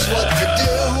know just what to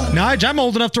do. Nige, I'm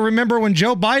old enough to remember when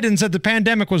Joe Biden said the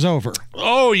pandemic was over.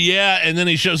 Oh, yeah, and then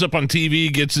he shows up on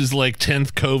TV, gets his,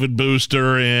 10th COVID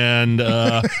booster, and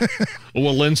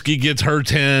Walensky gets her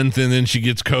 10th, and then she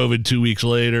gets COVID 2 weeks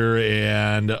later,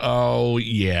 and,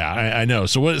 I know.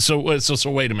 So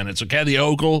wait a minute. So Kathy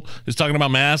Hochul is talking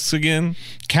about masks again?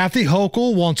 Kathy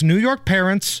Hochul wants New York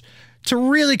parents to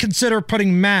really consider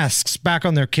putting masks back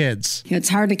on their kids. It's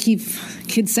hard to keep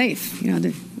kids safe.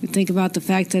 Think about the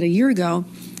fact that a year ago,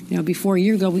 before a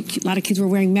year ago, a lot of kids were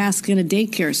wearing masks in a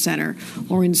daycare center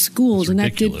or in schools, and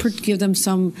that did give them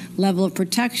some level of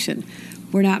protection.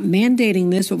 We're not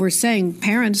mandating this, but we're saying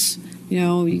parents,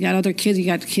 you got other kids, you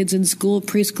got kids in school,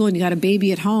 preschool, and you got a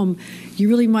baby at home. You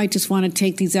really might just want to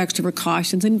take these extra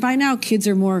precautions. And by now, kids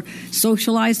are more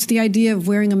socialized to the idea of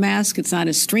wearing a mask. It's not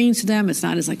as strange to them. It's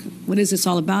not as what is this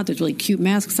all about? There's really cute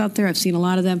masks out there. I've seen a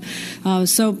lot of them.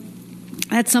 So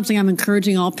that's something I'm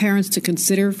encouraging all parents to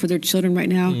consider for their children right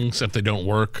now. Except they don't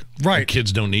work. Right. And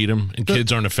kids don't need them. And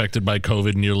kids aren't affected by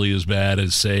COVID nearly as bad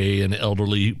as, say, an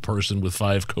elderly person with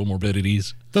 5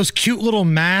 comorbidities. Those cute little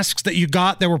masks that you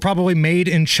got that were probably made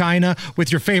in China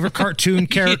with your favorite cartoon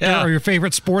character or your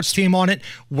favorite sports team on it,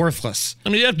 worthless. I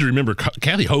mean, you have to remember,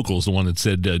 Kathy Hochul is the one that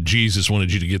said Jesus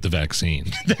wanted you to get the vaccine.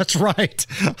 That's right.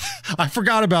 I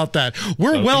forgot about that.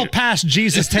 We're well past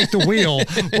Jesus take the wheel.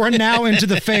 We're now into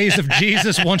the phase of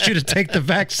Jesus wants you to take the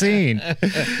vaccine.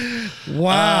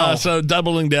 Wow. So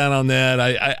doubling down on that,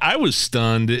 I was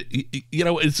stunned.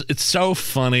 It's so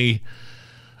funny.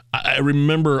 I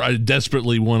remember I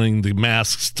desperately wanting the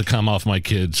masks to come off my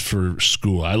kids for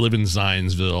school. I live in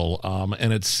Zionsville,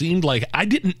 and it seemed like I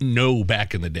didn't know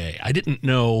back in the day. I didn't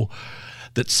know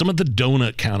that some of the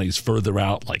donut counties further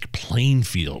out, like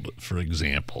Plainfield, for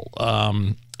example,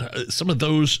 some of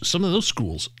those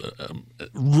schools,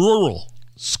 rural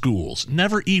schools,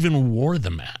 never even wore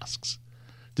the masks.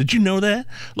 Did you know that?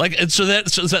 Like, and so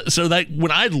that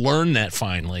when I learned that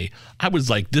finally, I was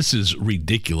like, this is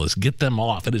ridiculous. Get them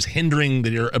off. It is hindering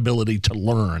their ability to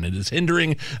learn. It is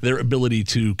hindering their ability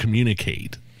to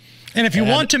communicate. And if you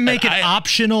want to make it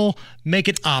optional, make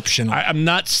it optional. I'm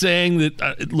not saying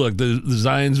that, look, the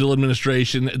Zionsville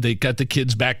administration, they got the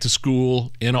kids back to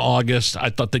school in August. I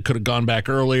thought they could have gone back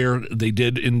earlier. They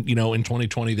did in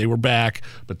 2020, they were back,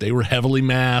 but they were heavily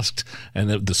masked, and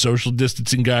the social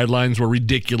distancing guidelines were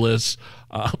ridiculous.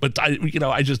 But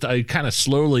I kind of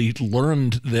slowly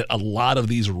learned that a lot of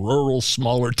these rural,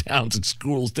 smaller towns and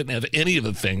schools didn't have any of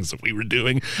the things that we were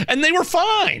doing, and they were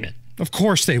fine. Of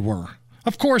course they were.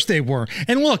 Of course they were.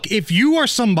 And look, if you are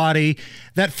somebody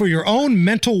that for your own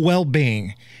mental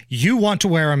well-being, you want to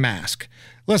wear a mask,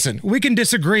 listen, we can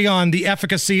disagree on the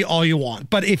efficacy all you want,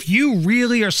 but if you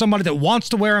really are somebody that wants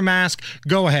to wear a mask,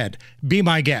 go ahead. Be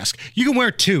my guest. You can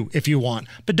wear 2 if you want,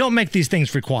 but don't make these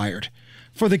things required.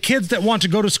 For the kids that want to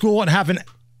go to school and have an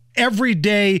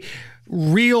everyday,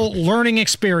 real learning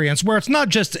experience where it's not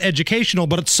just educational,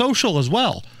 but it's social as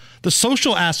well. The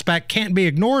social aspect can't be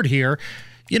ignored here.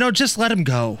 Just let him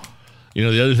go.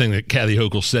 The other thing that Kathy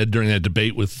Hochul said during that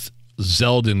debate with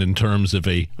Zeldin in terms of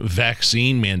a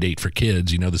vaccine mandate for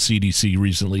kids, the CDC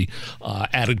recently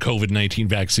added COVID-19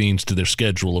 vaccines to their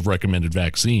schedule of recommended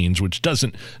vaccines, which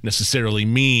doesn't necessarily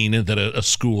mean that a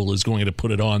school is going to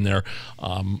put it on their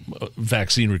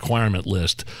vaccine requirement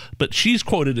list. But she's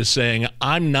quoted as saying,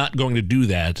 I'm not going to do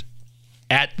that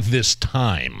at this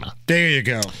time. There you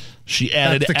go. She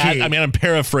added, I'm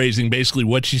paraphrasing. Basically,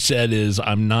 what she said is,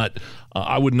 I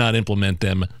would not implement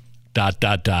them, ...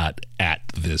 at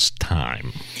this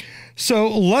time. So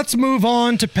let's move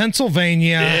on to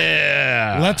Pennsylvania.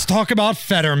 Yeah. Let's talk about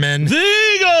Fetterman. The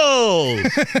Eagles!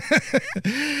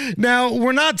 Now,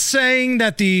 we're not saying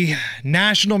that the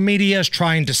national media is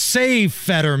trying to save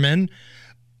Fetterman,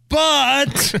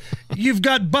 but you've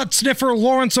got butt sniffer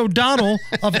Lawrence O'Donnell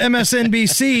of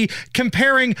MSNBC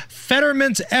comparing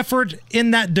Fetterman's effort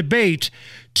in that debate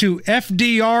to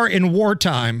FDR in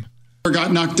wartime.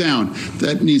 Got knocked down.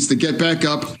 That needs to get back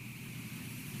up.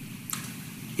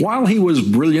 While he was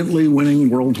brilliantly winning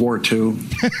World War II,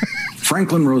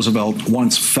 Franklin Roosevelt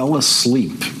once fell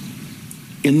asleep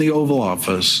in the Oval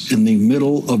Office in the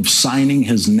middle of signing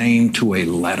his name to a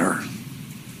letter.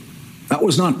 That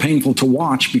was not painful to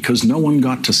watch because no one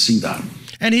got to see that.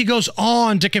 And he goes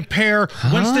on to compare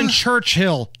Winston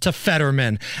Churchill to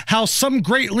Fetterman. How some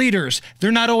great leaders,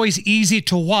 they're not always easy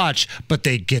to watch, but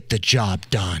they get the job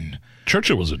done.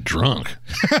 Churchill was a drunk.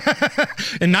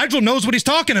 And Nigel knows what he's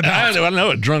talking about. I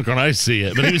know a drunk when I see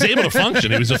it, but he was able to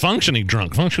function. He was a functioning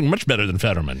drunk, functioning much better than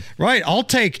Fetterman. Right. I'll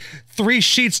take 3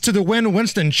 sheets to the wind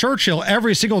Winston Churchill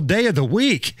every single day of the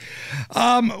week.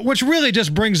 Which really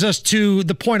just brings us to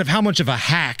the point of how much of a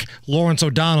hack Lawrence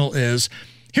O'Donnell is.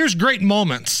 Here's great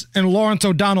moments in Lawrence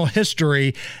O'Donnell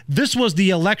history. This was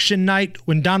the election night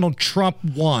when Donald Trump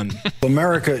won.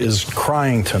 America is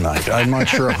crying tonight. I'm not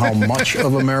sure how much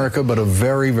of America, but a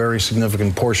very, very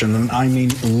significant portion. And I mean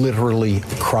literally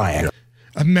crying.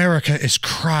 America is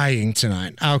crying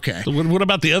tonight. Okay. So what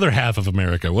about the other half of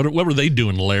America? What were they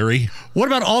doing, Larry? What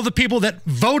about all the people that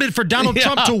voted for Donald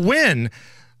Trump to win?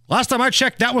 Last time I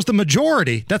checked, that was the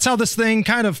majority. That's how this thing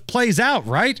kind of plays out,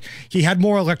 right? He had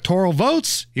more electoral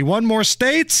votes. He won more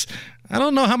states. I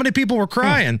don't know how many people were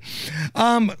crying.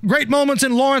 Great moments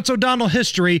in Lawrence O'Donnell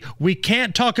history. We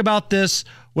can't talk about this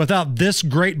without this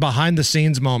great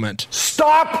behind-the-scenes moment.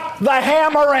 Stop the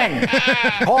hammering!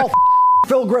 Call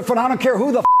Phil Griffin. I don't care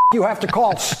who the you have to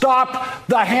call. Stop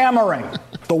the hammering.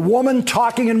 The woman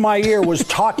talking in my ear was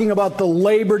talking about the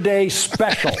Labor Day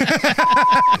special.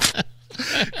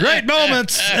 Great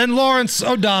moments in Lawrence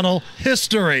O'Donnell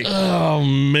history. Oh,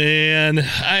 man.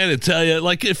 I got to tell you,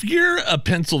 like, if you're a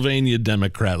Pennsylvania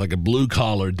Democrat, like a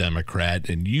blue-collar Democrat,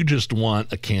 and you just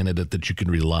want a candidate that you can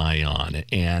rely on,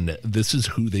 and this is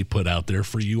who they put out there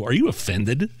for you, are you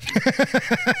offended?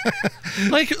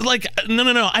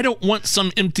 No. I don't want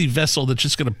some empty vessel that's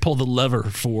just going to pull the lever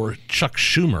for Chuck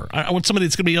Schumer. I want somebody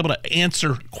that's going to be able to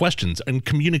answer questions and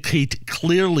communicate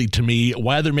clearly to me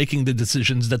why they're making the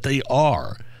decisions that they are.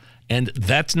 And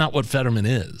that's not what Fetterman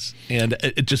is. And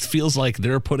it just feels like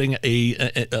they're putting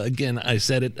again, I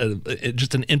said it,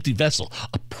 just an empty vessel,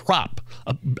 a prop,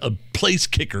 a place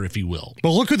kicker, if you will.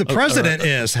 Well, look who the president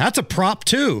is. That's a prop,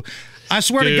 too. I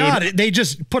swear to God, they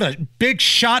just put a big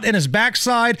shot in his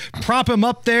backside, prop him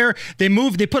up there. They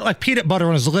put like peanut butter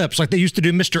on his lips like they used to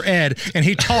do Mr. Ed, and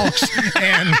he talks,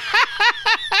 and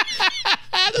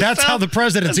that's how the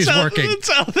presidency's working.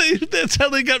 That's how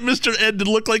they got Mr. Ed to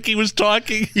look like he was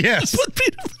talking. Yes.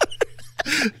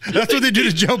 That's what they do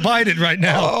to Joe Biden right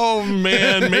now. Oh,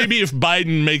 man. Maybe if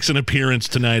Biden makes an appearance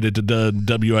tonight at the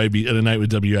at a night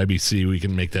with WIBC, we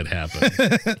can make that happen.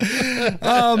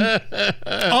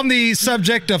 On the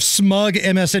subject of smug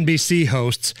MSNBC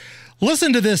hosts,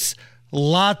 listen to this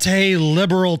latte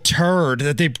liberal turd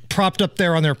that they propped up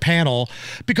there on their panel,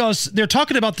 because they're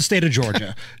talking about the state of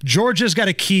Georgia. Georgia's got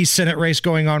a key Senate race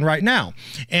going on right now,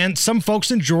 and some folks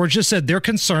in Georgia said they're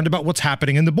concerned about what's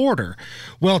happening in the border.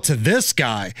 Well, to this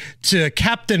guy, to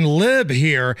Captain Lib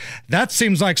here, that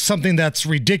seems like something that's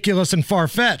ridiculous and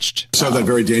far-fetched. So that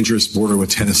very dangerous border with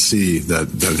Tennessee that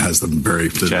has them very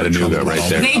Chattanooga right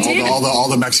there. They did. All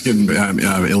the Mexican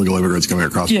illegal immigrants coming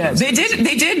across. Yeah, they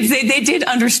did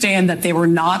understand that they were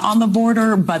not on the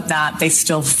border, but that they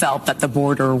still felt that the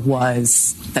border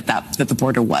was that the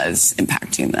border was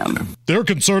impacting them. They're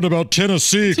concerned about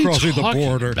Tennessee crossing the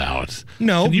border.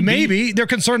 No, maybe they're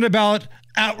concerned about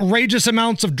outrageous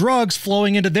amounts of drugs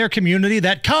flowing into their community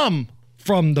that come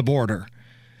from the border.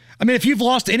 I mean, if you've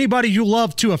lost anybody you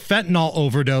love to a fentanyl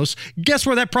overdose, guess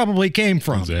where that probably came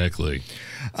from? Exactly.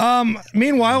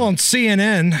 Meanwhile, on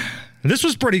CNN, this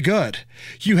was pretty good.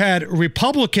 You had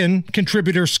Republican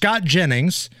contributor Scott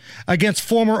Jennings against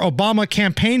former Obama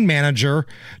campaign manager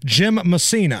Jim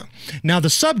Messina. Now, the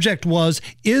subject was,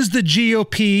 is the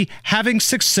GOP having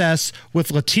success with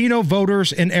Latino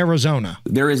voters in Arizona?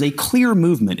 There is a clear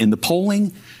movement in the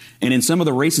polling and in some of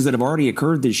the races that have already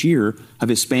occurred this year of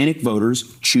Hispanic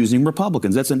voters choosing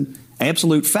Republicans. That's an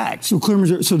absolute fact. So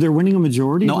they're winning a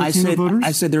majority of Latino voters?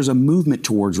 I said there's a movement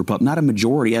towards Republicans, not a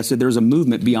majority. I said there's a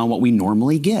movement beyond what we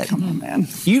normally get. Come on, man.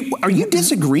 Are you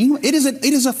disagreeing? It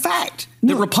is a fact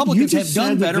that Republicans have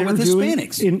done better with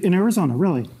Hispanics. In Arizona,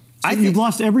 really? So you've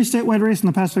lost every statewide race in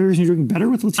the past 5 years and you're doing better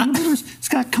with Latino voters?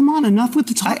 Scott, come on, enough with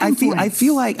the talking I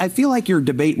feel like your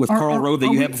debate with Karl Rove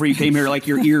that you had before you came here, like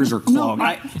your ears are clogged.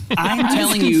 I'm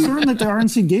telling you. I'm concerned that the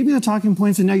RNC gave you the talking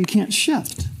points and now you can't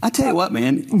shift. I tell you what,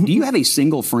 man. Do you have a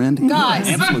single friend?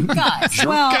 Guys, guys.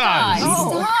 Stop.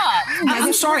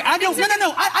 I'm sorry. I don't.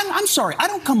 No. I'm sorry. I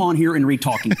don't come on here and read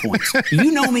talking points.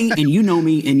 You know me, and you know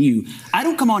me, and you. I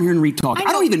don't come on here and read talking.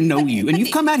 I don't even know you, and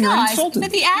you've come out here and insulted.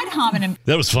 But the ad hominem.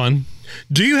 That was fun.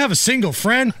 Do you have a single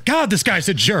friend? God, this guy's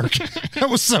a jerk. That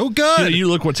was so good. You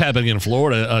look what's happening in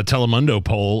Florida. A Telemundo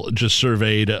poll just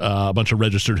surveyed a bunch of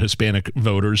registered Hispanic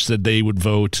voters, said they would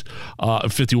vote.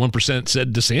 51%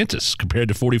 said DeSantis compared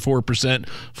to 44%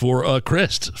 for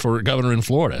Crist for governor in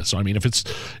Florida. So, I mean,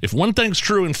 if one thing's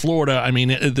true in Florida, I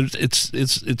mean,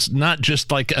 it's not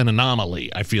just like an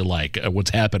anomaly, I feel like,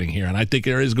 what's happening here. And I think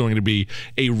there is going to be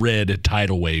a red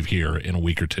tidal wave here in a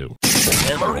week or two.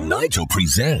 Hammer and Nigel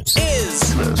presents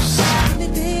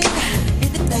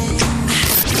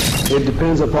It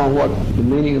depends upon what the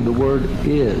meaning of the word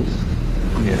is.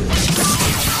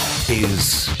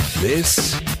 Is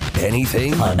this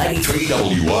anything? On 93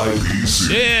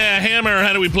 WIBC. Yeah, Hammer,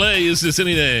 how do we play? Is this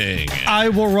anything? I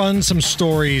will run some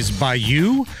stories by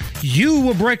you. You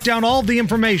will break down all the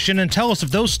information and tell us if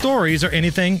those stories are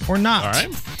anything or not. All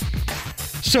right.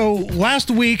 So last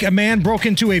week, a man broke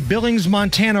into a Billings,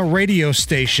 Montana radio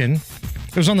station.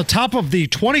 It was on the top of the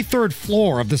 23rd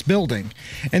floor of this building,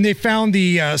 and they found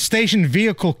the station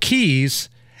vehicle keys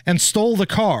and stole the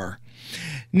car.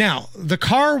 Now, the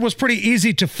car was pretty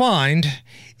easy to find.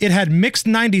 It had Mix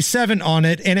 97 on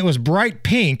it, and it was bright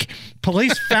pink.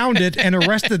 Police found it and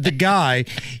arrested the guy.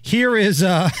 Here is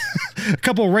a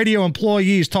couple radio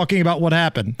employees talking about what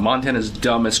happened. Montana's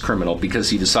dumbest criminal, because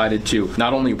he decided to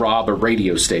not only rob a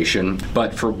radio station,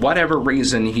 but for whatever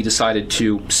reason, he decided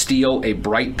to steal a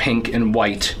bright pink and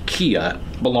white Kia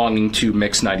belonging to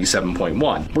Mix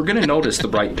 97.1. We're going to notice the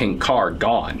bright pink car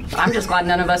gone. I'm just glad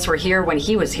none of us were here when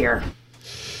he was here.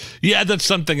 Yeah, that's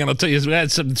something, and I'll tell you, we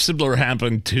had something similar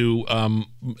happen to,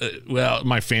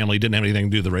 my family didn't have anything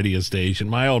to do with the radio station.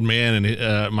 My old man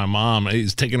and my mom,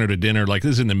 he's taking her to dinner, like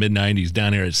this is in the mid-90s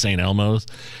down here at St. Elmo's,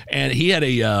 and he had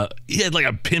like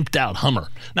a pimped out Hummer.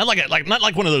 Not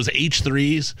like one of those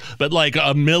H3s, but like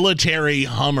a military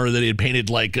Hummer that he had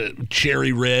painted like a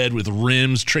cherry red with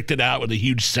rims, tricked it out with a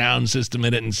huge sound system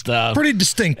in it and stuff. Pretty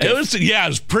distinctive. It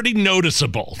was pretty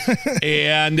noticeable.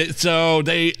 And so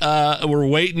they were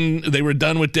waiting They were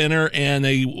done with dinner, and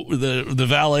the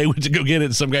valet went to go get it.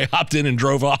 And some guy hopped in and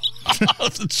drove off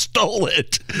and stole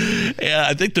it. Yeah,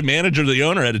 I think the manager, the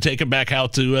owner, had to take him back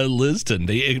out to Liston.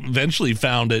 They eventually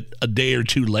found it a day or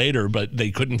two later, but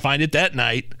they couldn't find it that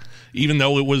night, even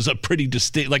though it was a pretty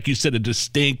distinct, like you said, a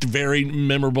distinct, very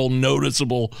memorable,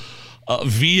 noticeable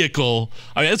vehicle.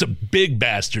 I mean, that's a big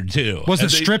bastard too. Was it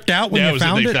stripped out when you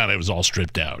found it? They found it was all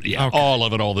stripped out. Yeah, okay. All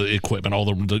of it, all the equipment, all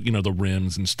the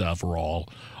rims and stuff were all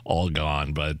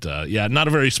gone. But yeah, not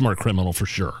a very smart criminal for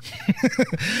sure.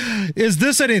 Is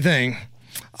this anything?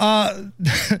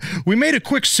 We made a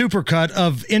quick supercut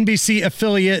of NBC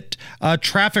affiliate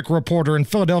traffic reporter in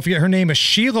Philadelphia. Her name is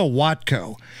Sheila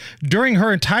Watko. During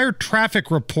her entire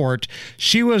traffic report,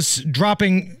 she was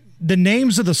dropping the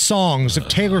names of the songs of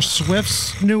Taylor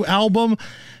Swift's new album.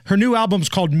 Her new album's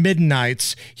called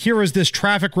Midnights. Here is this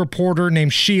traffic reporter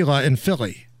named Sheila in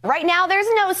Philly. Right now, there's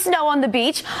no snow on the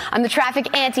beach. I'm the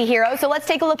traffic anti-hero, so let's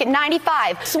take a look at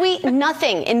 95. Sweet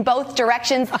nothing in both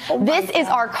directions. This is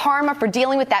our karma for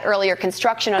dealing with that earlier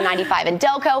construction on 95 in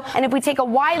Delco. And if we take a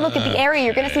wide look at the area,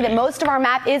 you're going to see that most of our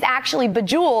map is actually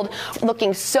bejeweled,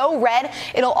 looking so red,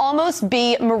 it'll almost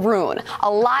be maroon.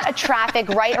 A lot of traffic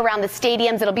right around the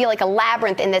stadiums. It'll be like a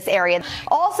labyrinth in this area.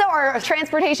 Also, our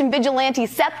transportation vigilante,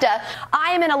 SEPTA,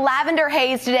 I am in a lavender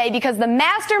haze today because the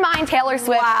mastermind Taylor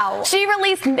Swift, she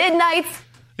released Midnights.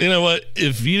 You know what?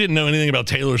 If you didn't know anything about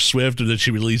Taylor Swift or that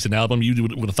she released an album, you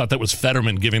would have thought that was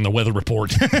Fetterman giving the weather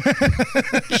report.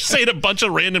 Saying a bunch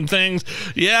of random things.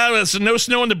 Yeah, there's no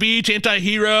snow on the beach,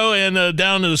 anti-hero, and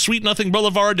down to the Sweet Nothing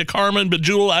Boulevard to Carmen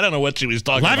Bejewel. I don't know what she was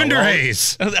talking Lavender about.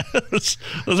 Haze.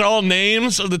 Those are all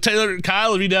names of the Taylor.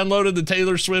 Kyle, have you downloaded the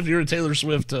Taylor Swift? You're a Taylor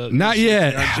Swift. Not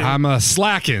yet. I'm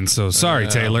slacking, so sorry,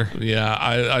 Taylor. Yeah,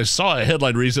 I saw a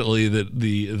headline recently that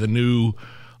the new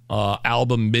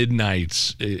album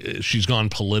Midnights, she's gone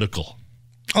political.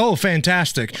 Oh,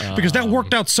 fantastic. Because that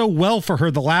worked out so well for her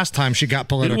the last time she got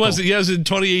political. It was in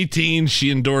 2018,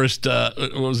 she endorsed,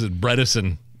 what was it,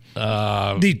 Bredesen.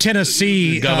 The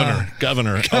Tennessee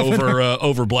governor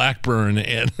over Blackburn,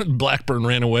 and Blackburn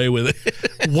ran away with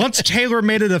it. Once Taylor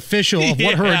made it official of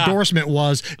what her endorsement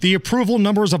was, the approval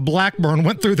numbers of Blackburn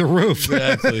went through the roof.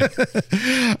 Exactly.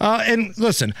 And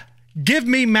listen, give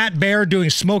me Matt Baer doing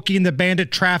Smokey and the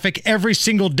Bandit traffic every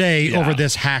single day over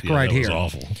this hack right here. That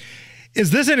was awful.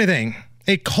 Is this anything?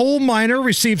 A coal miner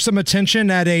received some attention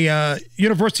at a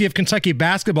University of Kentucky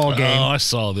basketball game. Oh, I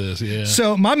saw this, yeah.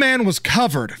 So my man was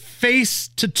covered face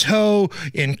to toe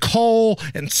in coal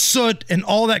and soot and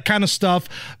all that kind of stuff.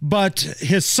 But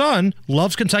his son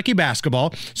loves Kentucky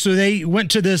basketball. So they went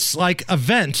to this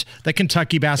event that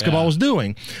Kentucky basketball was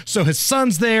doing. So his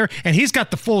son's there and he's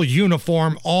got the full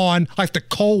uniform on, like the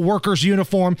coal worker's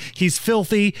uniform. He's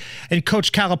filthy. And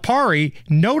Coach Calipari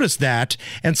noticed that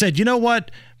and said, you know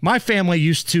what? My family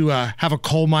used to have a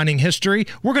coal mining history.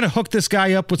 We're going to hook this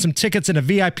guy up with some tickets and a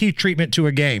VIP treatment to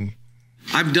a game.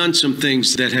 I've done some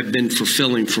things that have been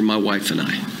fulfilling for my wife and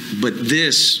I. But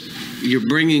this, you're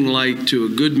bringing light to a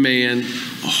good man,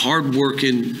 a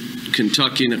hardworking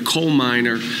Kentuckian, a coal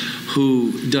miner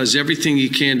who does everything he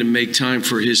can to make time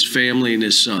for his family and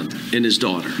his son and his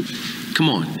daughter. Come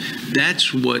on.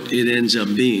 That's what it ends up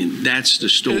being. That's the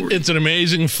story. It's an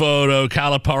amazing photo.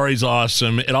 Calipari's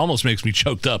awesome. It almost makes me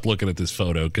choked up looking at this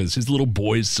photo because his little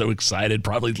boy's so excited,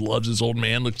 probably loves his old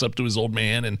man, looks up to his old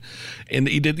man. And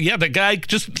he did. Yeah, that guy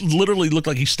just literally looked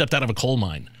like he stepped out of a coal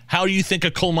mine. How do you think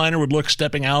a coal miner would look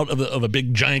stepping out of a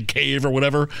big giant cave or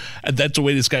whatever? And that's the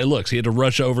way this guy looks. He had to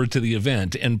rush over to the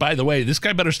event. And by the way, this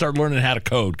guy better start learning how to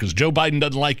code because Joe Biden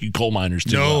doesn't like you coal miners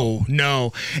too well.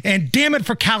 No. And damn it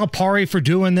for Calipari for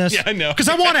doing this. Yeah, I know. Because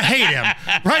I want to hate him,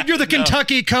 right? You're the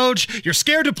Kentucky coach. You're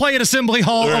scared to play at Assembly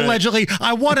Hall, allegedly.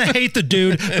 I want to hate the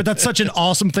dude, but that's such an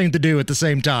awesome thing to do at the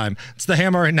same time. It's the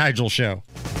Hammer and Nigel Show.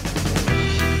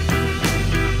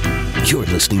 You're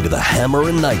listening to the Hammer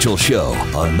and Nigel Show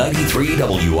on 93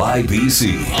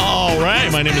 WIBC. All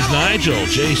right, my name is Nigel.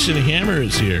 Jason Hammer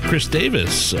is here. Chris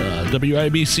Davis,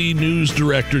 WIBC News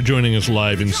Director, joining us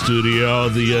live in studio.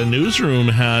 The newsroom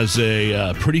has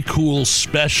a pretty cool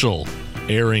special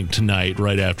airing tonight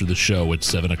right after the show at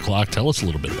 7 o'clock. Tell us a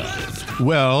little bit about it.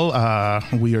 Well,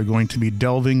 we are going to be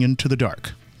delving into the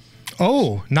dark.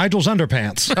 Oh, Nigel's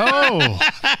underpants. Oh.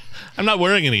 I'm not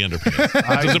wearing any underpants.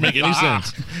 It doesn't make any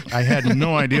sense. I had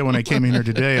no idea when I came in here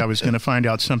today I was going to find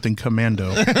out something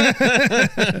commando.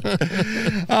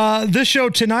 This show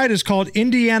tonight is called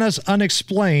Indiana's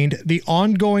Unexplained, the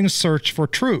ongoing search for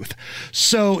truth.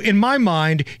 So in my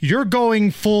mind, you're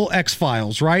going full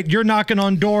X-Files, right? You're knocking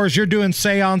on doors, you're doing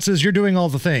seances, you're doing all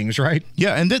the things, right?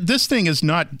 Yeah, and this thing is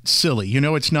not silly. You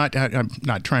know, it's not, I'm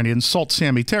not trying to insult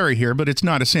Sammy Terry here, but it's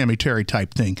not a Sammy Terry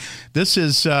type thing. This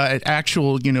is an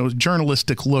actual,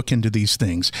 journalistic look into these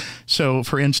things. So,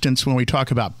 for instance, when we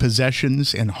talk about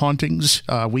possessions and hauntings,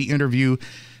 we interview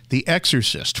the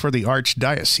exorcist for the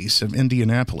Archdiocese of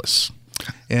Indianapolis.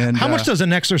 And how much does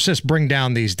an exorcist bring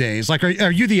down these days? Like,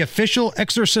 are you the official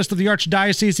exorcist of the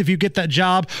Archdiocese if you get that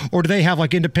job, or do they have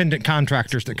like independent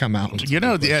contractors that come out?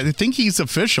 I think he's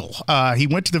official. He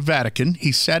went to the Vatican.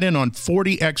 He sat in on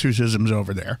 40 exorcisms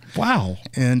over there. Wow.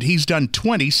 And he's done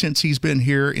 20 since he's been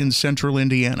here in central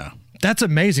Indiana. That's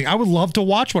amazing. I would love to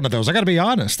watch one of those. I got to be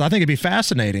honest. I think it'd be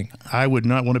fascinating. I would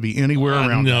not want to be anywhere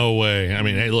around. No way. I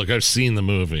mean, hey, look, I've seen the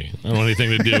movie. I don't want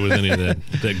anything to do with any of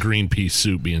that green pea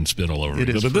soup being spit all over.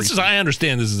 But this is, I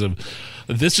understand,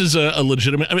 this is a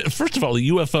legitimate. I mean, first of all, the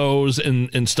UFOs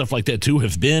and stuff like that too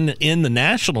have been in the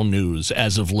national news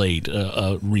as of late,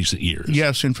 recent years.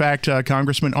 Yes, in fact,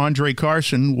 Congressman Andre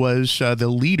Carson was the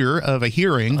leader of a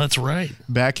hearing. That's right.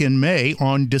 Back in May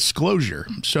on disclosure.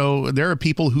 So there are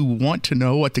people who want to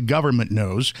know what the government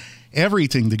knows,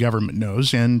 everything the government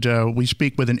knows, and we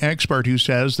speak with an expert who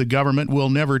says the government will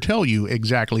never tell you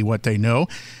exactly what they know,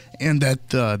 and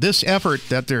that this effort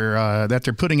that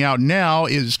they're putting out now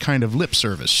is kind of lip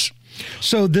service.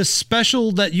 So this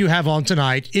special that you have on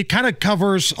tonight, it kind of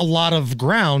covers a lot of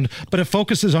ground, but it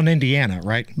focuses on Indiana,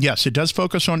 right? Yes, it does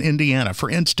focus on Indiana. For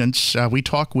instance, we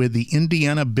talk with the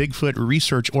Indiana Bigfoot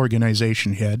Research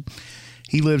Organization head.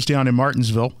 He lives down in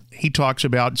Martinsville. He talks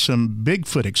about some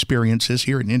Bigfoot experiences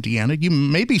here in Indiana. You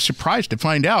may be surprised to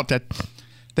find out that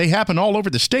they happen all over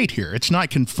the state here. It's not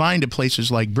confined to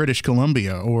places like British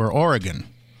Columbia or Oregon.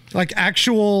 Like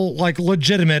actual, like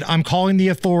legitimate, I'm calling the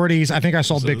authorities. I think I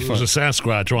saw Bigfoot. There's a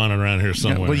Sasquatch wandering around here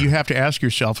somewhere. Yeah, well, you have to ask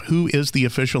yourself, who is the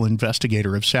official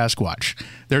investigator of Sasquatch?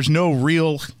 There's no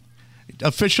real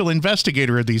official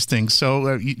investigator of these things. So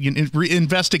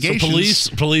investigations.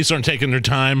 So police aren't taking their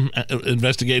time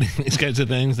investigating these kinds of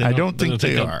things. I don't think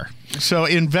they are. So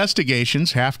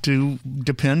investigations have to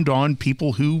depend on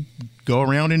people who go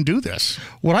around and do this.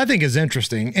 What I think is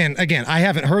interesting, and again, I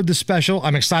haven't heard the special.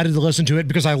 I'm excited to listen to it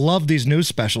because I love these news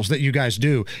specials that you guys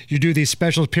do. You do these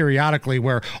specials periodically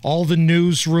where all the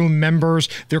newsroom members,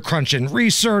 they're crunching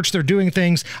research, they're doing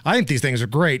things. I think these things are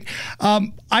great.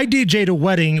 I DJ'd a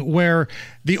wedding where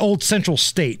the old Central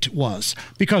State was,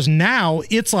 because now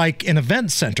it's like an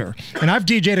event center. And I've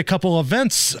DJ'd a couple of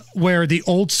events where the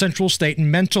old Central State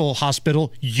Mental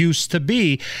Hospital used to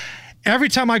be. Every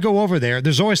time I go over there,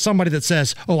 there's always somebody that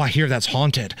says, oh, I hear that's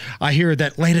haunted. I hear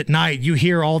that late at night, you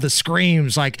hear all the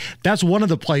screams. Like, that's one of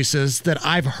the places that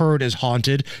I've heard is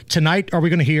haunted. Tonight, are we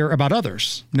going to hear about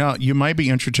others? Now, you might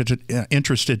be interested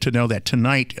to know that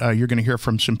tonight you're going to hear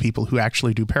from some people who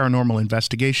actually do paranormal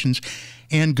investigations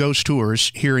and ghost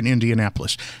tours here in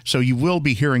Indianapolis. So you will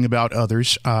be hearing about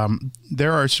others.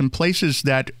 There are some places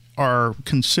that are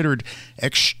considered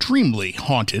extremely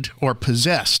haunted or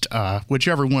possessed,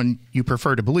 whichever one you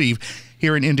prefer to believe,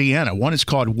 here in Indiana. One is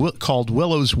called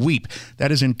Willow's Weep.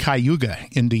 That is in Cayuga,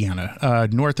 Indiana,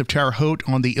 north of Terre Haute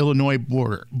on the Illinois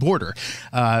border.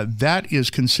 That is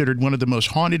considered one of the most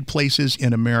haunted places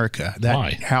in America.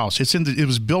 That house. It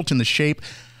was built in the shape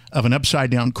of an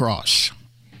upside-down cross.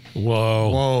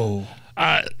 Whoa.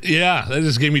 Yeah, that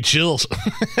just gave me chills.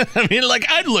 I mean,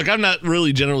 I'm not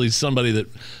really generally somebody that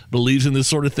believes in this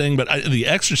sort of thing, but The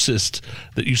Exorcist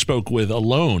that you spoke with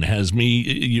alone has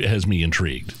me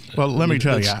intrigued. Well, let me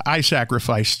tell you, I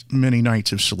sacrificed many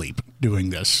nights of sleep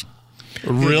doing this.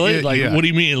 Really? What do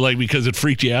you mean? Like, because it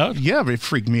freaked you out? Yeah, it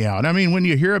freaked me out. I mean, when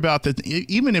you hear about that,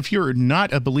 even if you're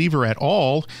not a believer at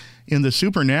all in the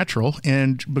supernatural,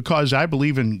 and because I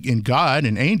believe in God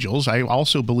and angels, I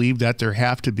also believe that there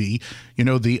have to be,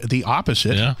 the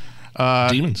opposite. Yeah.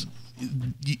 Demons.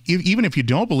 Even if you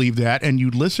don't believe that, and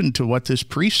you listen to what this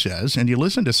priest says, and you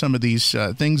listen to some of these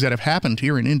things that have happened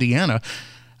here in Indiana,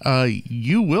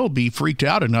 you will be freaked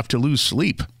out enough to lose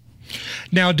sleep.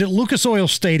 Now, did Lucas Oil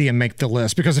Stadium make the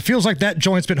list? Because it feels like that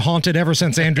joint's been haunted ever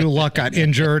since Andrew Luck got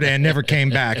injured and never came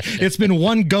back. It's been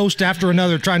one ghost after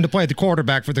another trying to play the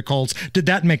quarterback for the Colts. Did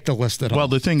that make the list at all? Well,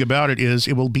 the thing about it is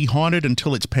it will be haunted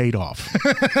until it's paid off.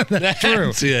 That's true.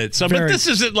 That's it. So, but this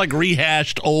isn't like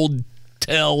rehashed old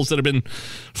tales that have been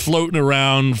floating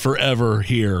around forever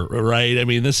here, right? I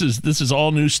mean, this is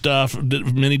all new stuff,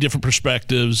 many different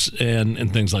perspectives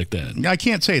and things like that. I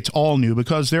can't say it's all new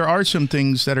because there are some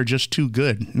things that are just too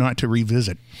good not to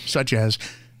revisit, such as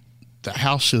the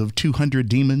House of 200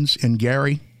 Demons in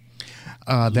Gary.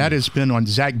 That has been on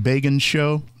Zach Bagans'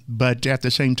 show. But at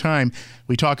the same time,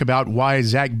 we talk about why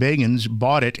Zach Bagans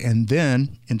bought it and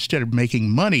then, instead of making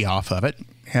money off of it,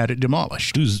 had it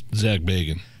demolished. Who's Zach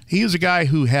Bagans? He is a guy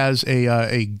who has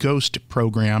a ghost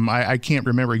program. I can't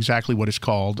remember exactly what it's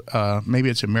called. Maybe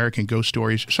it's American Ghost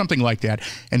Stories, something like that.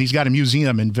 And he's got a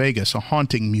museum in Vegas, a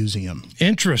haunting museum.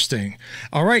 Interesting.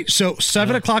 All right, so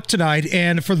 7 o'clock tonight.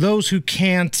 And for those who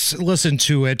can't listen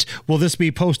to it, will this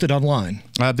be posted online?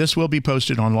 This will be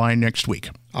posted online next week.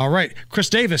 All right. Chris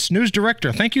Davis, news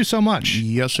director, thank you so much.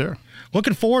 Yes, sir.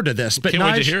 Looking forward to this. But Can't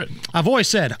wait to hear it. I've always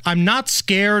said, I'm not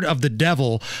scared of the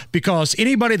devil because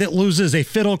anybody that loses a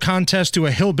fiddle contest to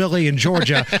a hillbilly in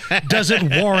Georgia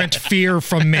doesn't warrant fear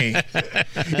from me.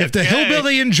 If the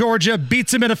hillbilly in Georgia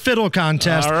beats him in a fiddle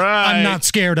contest, I'm not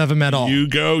scared of him at all. You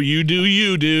go, you do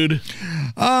you, dude.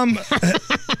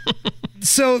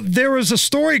 So there was a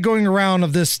story going around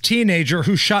of this teenager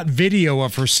who shot video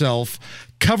of herself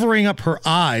covering up her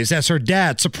eyes as her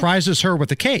dad surprises her with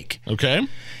a cake. Okay.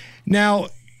 Now,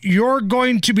 you're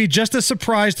going to be just as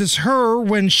surprised as her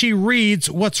when she reads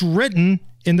what's written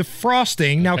in the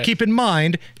frosting. Now, keep in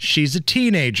mind, she's a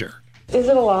teenager. Is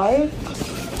it alive?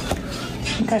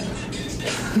 Okay.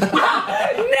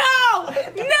 No!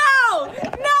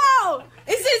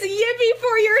 It says yippee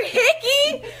for your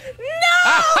hickey?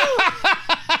 No!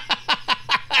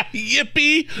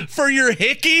 Yippee for your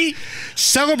hickey?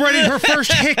 Celebrating her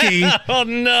first hickey. Oh,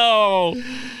 no.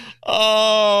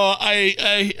 Oh,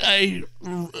 it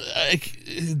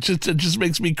just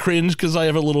makes me cringe because I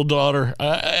have a little daughter.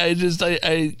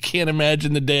 I can't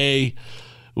imagine the day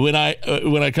when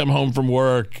I come home from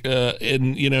work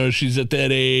and she's at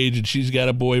that age and she's got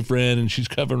a boyfriend and she's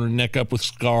covering her neck up with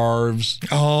scarves.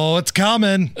 Oh, it's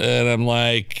coming. And I'm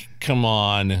like, come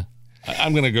on.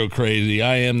 I'm going to go crazy.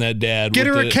 I am that dad. Get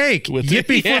her a cake.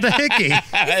 Yippee for the hickey.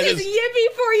 This is yippee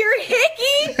for your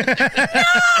hickey?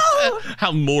 No!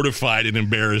 How mortified and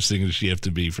embarrassing does she have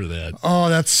to be for that? Oh,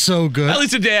 that's so good. At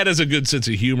least a dad has a good sense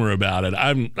of humor about it.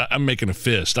 I'm making a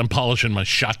fist. I'm polishing my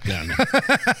shotgun.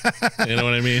 You know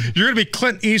what I mean? You're going to be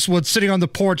Clint Eastwood sitting on the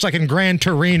porch like in Gran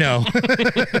Torino.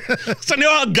 So I know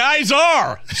how guys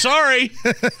are. Sorry.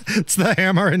 It's the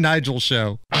Hammer and Nigel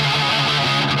Show.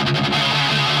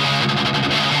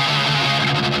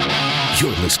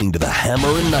 You're listening to the Hammer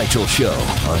and Nigel Show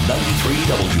on 93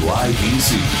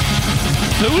 WIBC.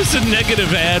 There was a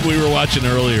negative ad we were watching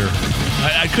earlier.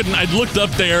 I looked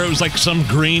up there. It was like some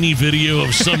grainy video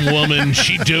of some woman.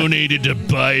 She donated to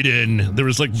Biden. There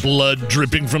was like blood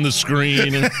dripping from the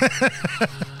screen.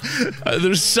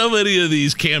 There's so many of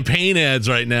these campaign ads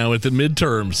right now with the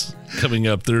midterms coming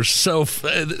up. They're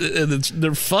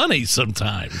they're funny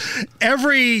sometimes.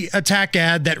 Every attack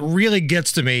ad that really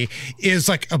gets to me is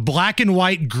like a black and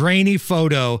white grainy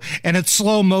photo and it's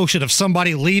slow motion of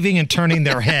somebody leaving and turning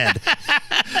their head.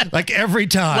 Like every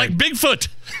time. Like Bigfoot.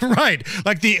 Right.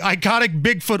 Like the iconic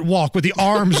Bigfoot walk with the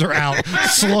arms are out,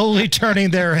 slowly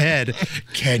turning their head.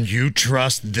 Can you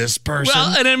trust this person?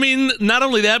 Well, and I mean, not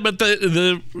only that, but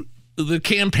the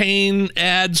campaign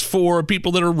ads for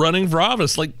people that are running for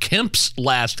office, like Kemp's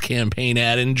last campaign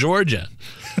ad in Georgia,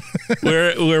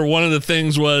 where one of the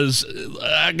things was,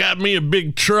 I got me a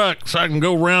big truck so I can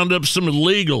go round up some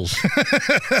illegals.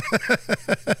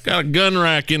 Got a gun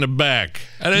rack in the back.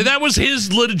 I mean, that was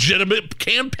his legitimate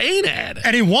campaign ad.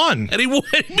 And he won. And he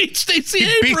beat Stacey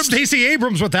Abrams. He beat Stacey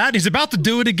Abrams with that, and he's about to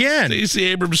do it again. Stacey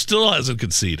Abrams still hasn't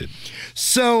conceded.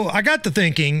 So I got to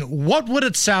thinking, what would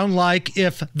it sound like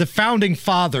if the Founding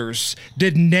Fathers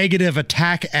did negative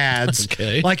attack ads,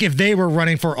 like if they were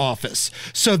running for office?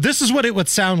 So this is what it would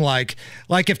sound like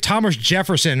if Thomas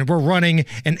Jefferson were running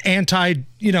an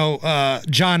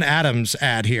John Adams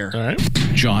ad here. All right.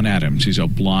 John Adams is a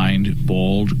blind,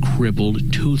 bald,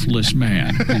 crippled, toothless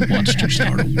man who wants to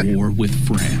start a war with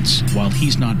France. While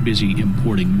he's not busy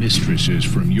importing mistresses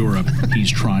from Europe,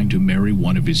 he's trying to marry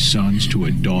one of his sons to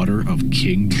a daughter of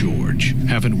King George.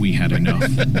 Haven't we had enough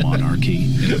monarchy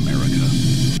in America?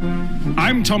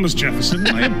 I'm Thomas Jefferson.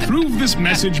 I approve this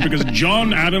message because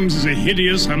John Adams is a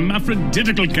hideous,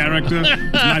 hermaphroditical character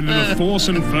with neither the force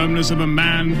and firmness of a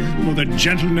man nor the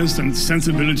gentleness and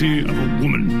sensibility of a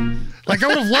woman. Like, I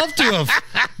would have loved to have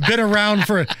been around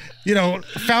for,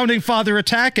 Founding Father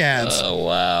attack ads. Oh,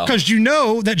 wow. Because you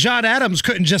know that John Adams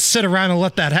couldn't just sit around and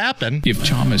let that happen. If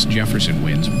Thomas Jefferson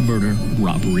wins, murder,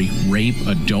 robbery, rape,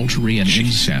 adultery, and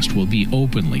incest will be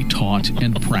openly taught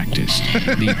and practiced.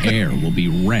 The air will be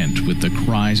rent with the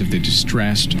cries of the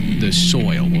distressed. The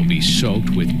soil will be soaked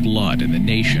with blood and the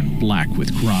nation black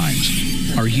with crimes.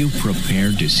 Are you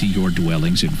prepared to see your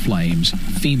dwellings in flames,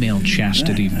 female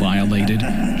chastity violated,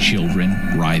 children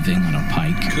writhing on a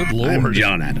pike? Good Lord. I'm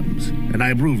John Adams, and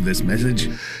I approve this message.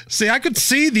 See, I could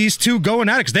see these two going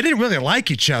at it because they didn't really like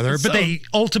each other, but they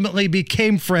ultimately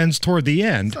became friends toward the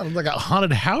end. Sounds like a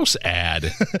haunted house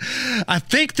ad. I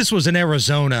think this was in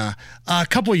Arizona. A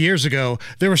couple of years ago,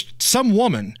 there was some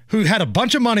woman who had a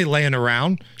bunch of money laying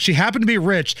around. She happened to be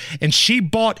rich, and she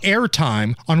bought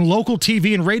airtime on local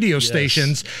TV and radio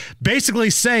stations, basically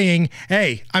saying,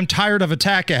 hey, I'm tired of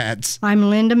attack ads. I'm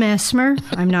Linda Messmer.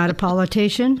 I'm not a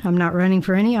politician. I'm not running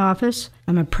for any office.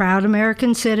 I'm a proud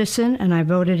American citizen, and I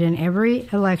voted in every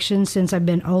election since I've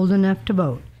been old enough to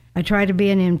vote. I try to be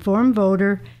an informed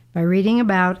voter by reading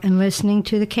about and listening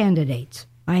to the candidates.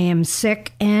 I am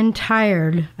sick and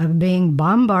tired of being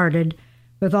bombarded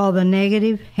with all the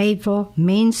negative, hateful,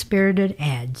 mean-spirited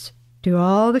ads. To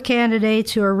all the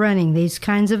candidates who are running these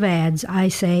kinds of ads, I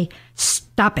say,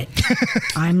 stop it.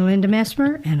 I'm Linda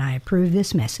Messmer, and I approve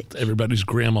this message. Everybody's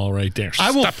grandma right there. I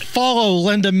will follow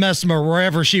Linda Messmer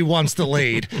wherever she wants to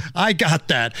lead. I got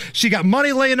that. She got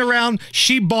money laying around.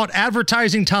 She bought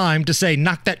advertising time to say,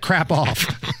 knock that crap off.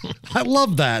 I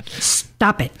love that.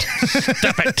 Stop it.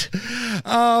 Stop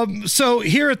it. So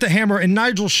here at the Hammer and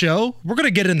Nigel show, we're going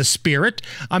to get in the spirit.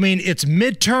 I mean, it's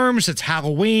midterms, it's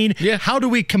Halloween. Yeah. How do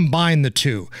we combine the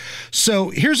two? So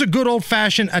here's a good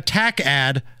old-fashioned attack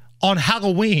ad on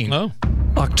Halloween. Oh.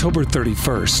 October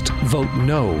 31st, vote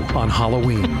no on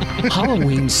Halloween.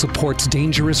 Halloween supports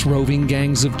dangerous roving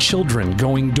gangs of children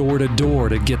going door to door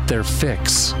to get their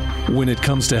fix. When it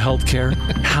comes to healthcare,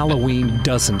 Halloween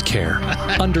doesn't care.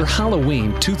 Under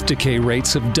Halloween, tooth decay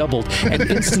rates have doubled and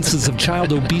instances of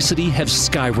child obesity have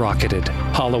skyrocketed.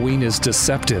 Halloween is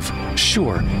deceptive.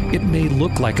 Sure, it may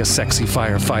look like a sexy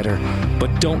firefighter,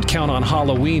 but don't count on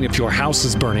Halloween if your house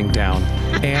is burning down.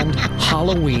 And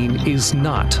Halloween is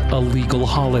not a legal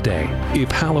holiday.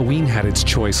 If Halloween had its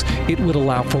choice, it would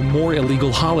allow for more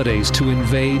illegal holidays to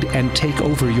invade and take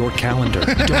over your calendar.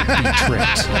 Don't be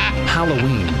tricked.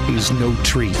 Halloween is no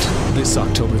treat. This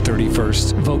October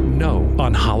 31st, vote no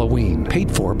on Halloween.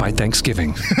 Paid for by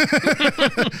Thanksgiving.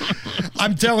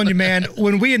 I'm telling you, man,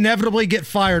 when we inevitably get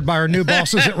fired by our new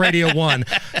bosses at Radio 1,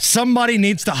 somebody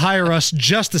needs to hire us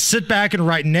just to sit back and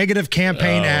write negative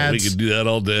campaign ads. We could do that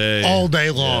all day. All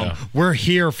day long. Yeah. We're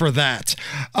here for that.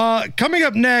 Coming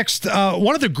up next,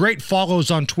 one of the great follows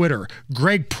on Twitter,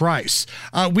 Greg Price.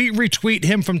 We retweet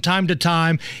him from time to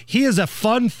time. He is a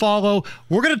fun follow.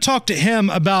 We're going to talk to him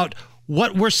about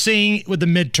what we're seeing with the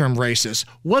midterm races.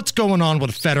 What's going on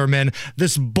with Fetterman?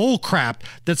 This bull crap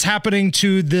that's happening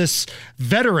to this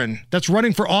veteran that's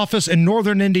running for office in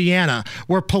northern Indiana,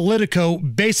 where Politico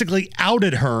basically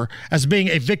outed her as being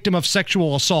a victim of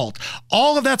sexual assault.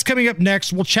 All of that's coming up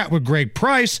next. We'll chat with Greg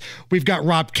Price. We've got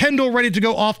Rob Kendall ready to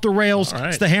go off the rails.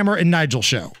 It's the Hammer and Nigel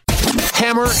Show.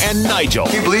 Hammer and Nigel.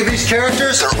 Can you believe these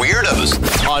characters are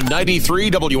weirdos? On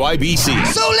 93 WIBC.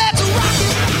 So let's rock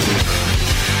it!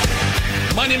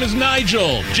 My name is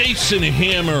Nigel. Jason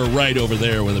Hammer right over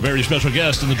there with a very special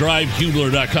guest in the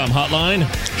DriveHubler.com hotline.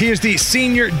 He is the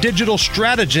senior digital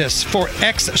strategist for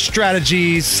X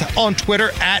Strategies on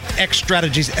Twitter at X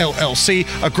Strategies LLC.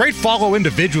 A great follow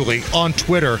individually on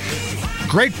Twitter.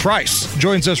 Greg Price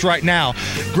joins us right now.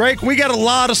 Greg, we got a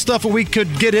lot of stuff that we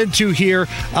could get into here,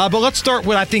 but let's start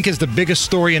with I think is the biggest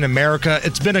story in America.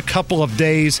 It's been a couple of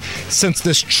days since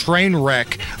this train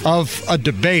wreck of a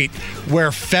debate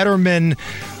where Fetterman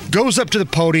goes up to the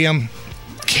podium,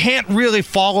 can't really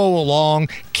follow along,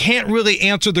 can't really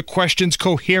answer the questions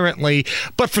coherently,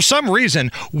 but for some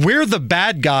reason, we're the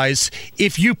bad guys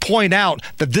if you point out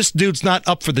that this dude's not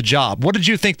up for the job. What did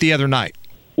you think the other night?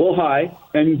 Well, hi,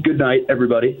 and good night,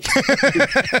 everybody.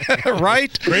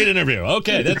 Right? Great interview.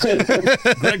 Okay, that's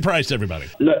it. Greg Price, everybody.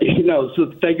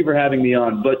 So thank you for having me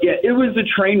on. But yeah, it was a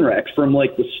train wreck from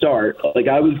like the start. Like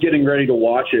I was getting ready to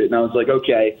watch it, and I was like,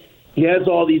 okay, he has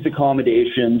all these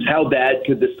accommodations. How bad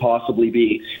could this possibly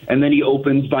be? And then he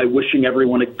opens by wishing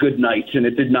everyone a good night, and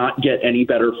it did not get any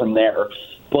better from there.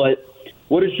 But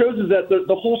what it shows is that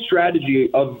the whole strategy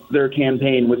of their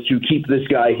campaign was to keep this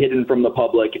guy hidden from the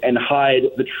public and hide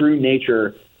the true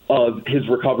nature of his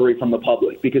recovery from the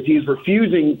public, because he is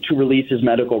refusing to release his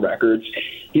medical records.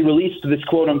 He released this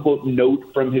quote-unquote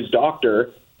note from his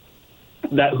doctor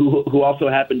that who also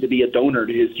happened to be a donor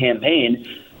to his campaign.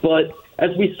 But as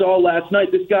we saw last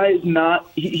night, this guy is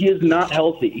not he is not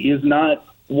healthy. He is not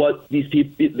what these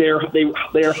people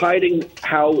they are hiding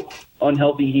how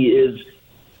unhealthy he is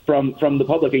from the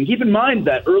public. And keep in mind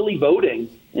that early voting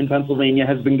in Pennsylvania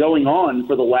has been going on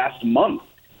for the last month.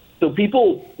 So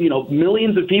people,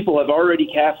 millions of people have already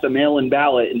cast a mail-in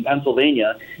ballot in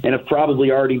Pennsylvania and have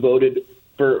probably already voted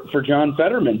for John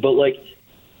Fetterman. But,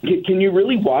 can you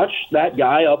really watch that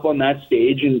guy up on that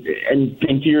stage and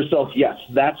think to yourself, yes,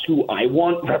 that's who I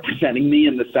want representing me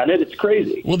in the Senate? It's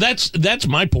crazy. Well, that's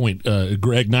my point,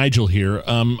 Greg. Nigel here.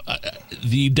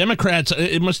 The Democrats,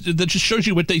 that just shows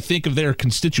you what they think of their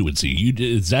constituency.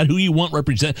 Is that who you want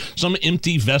represent? Some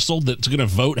empty vessel that's going to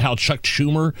vote how Chuck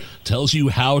Schumer tells you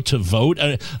how to vote?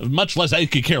 Much less, I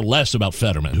could care less about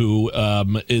Fetterman, who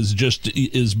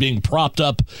is being propped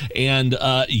up and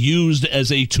used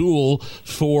as a tool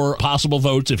for possible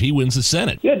votes if he wins the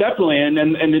Senate. Yeah, definitely, and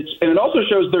it also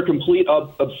shows their complete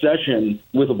obsession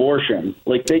with abortion.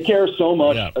 They care so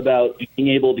much about being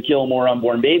able to kill more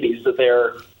unborn babies that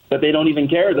they don't even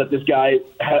care that this guy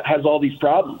has all these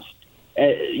problems.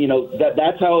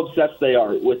 That's how obsessed they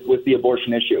are with the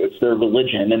abortion issue. It's their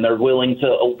religion, and they're willing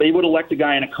to. They would elect a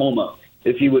guy in a coma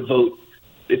if he would vote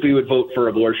for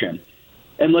abortion.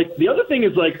 And the other thing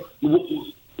is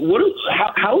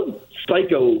how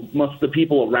psycho must the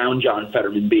people around John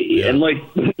Fetterman be? Yeah. And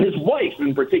his wife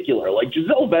in particular,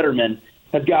 Giselle Fetterman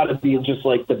has got to be just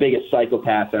the biggest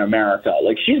psychopath in America.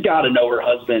 She's got to know her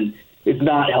husband is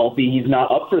not healthy. He's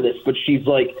not up for this, but she's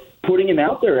putting him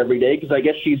out there every day because I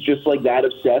guess she's just that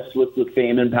obsessed with the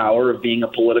fame and power of being a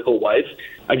political wife.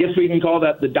 I guess we can call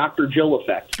that the Dr. Jill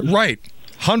effect. Right.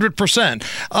 100%.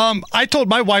 I told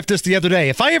my wife this the other day.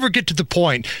 If I ever get to the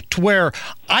point to where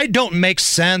I don't make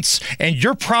sense and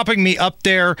you're propping me up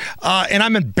there and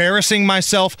I'm embarrassing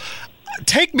myself,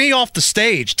 take me off the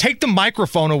stage, take the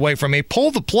microphone away from me,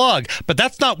 pull the plug, but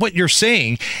that's not what you're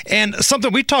seeing. And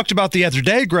something we talked about the other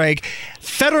day, Greg,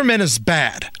 Fetterman is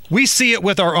bad. We see it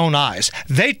with our own eyes.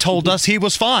 They told us he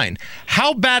was fine.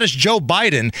 How bad is Joe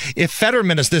Biden if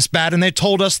Fetterman is this bad and they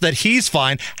told us that he's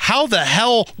fine? How the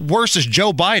hell worse is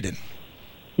Joe Biden?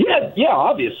 Yeah,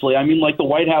 obviously. I mean, the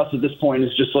White House at this point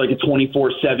is just a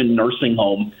 24/7 nursing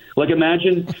home.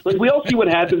 Imagine, we all see what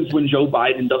happens when Joe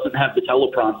Biden doesn't have the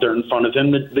teleprompter in front of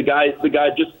him. The guy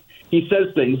just, he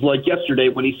says things like yesterday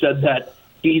when he said that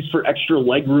fees for extra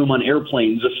leg room on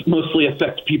airplanes mostly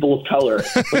affect people of color.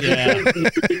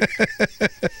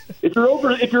 If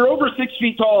you're over 6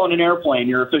 feet tall on an airplane,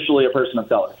 you're officially a person of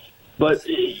color. But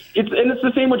it's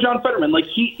the same with John Fetterman.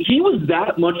 He was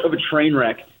that much of a train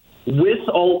wreck with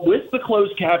the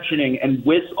closed captioning and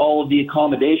with all of the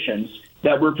accommodations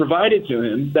that were provided to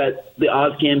him that the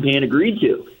Oz campaign agreed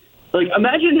to.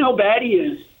 Imagine how bad he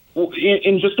is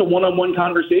in just a one-on-one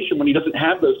conversation when he doesn't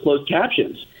have those closed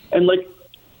captions. And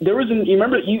there was you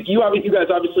remember you guys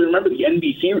obviously remember the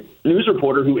NBC news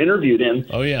reporter who interviewed him.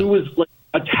 Oh yeah, who was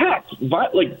attacked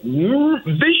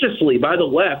viciously by the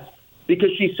left because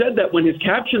she said that when his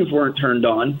captions weren't turned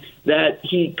on that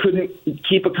he couldn't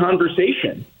keep a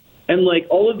conversation. And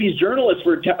all of these journalists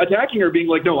were attacking her, being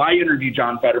no, I interviewed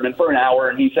John Fetterman for an hour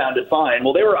and he sounded fine.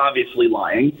 Well, they were obviously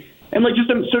lying. And just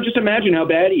imagine how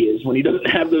bad he is when he doesn't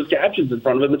have those captions in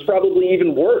front of him. It's probably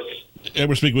even worse. And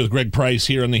we're speaking with Greg Price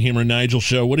here on the Hammer and Nigel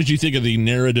show. What did you think of the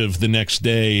narrative the next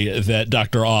day that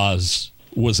Dr. Oz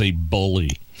was a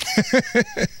bully?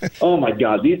 Oh my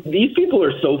God, these people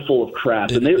are so full of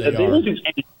crap, and they will do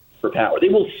anything for power. They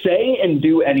will say and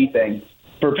do anything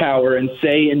for power and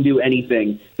say and do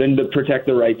anything than to protect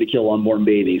the right to kill unborn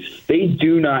babies. They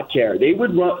do not care. They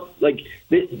would run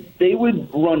they would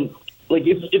run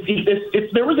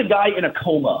if there was a guy in a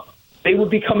coma, they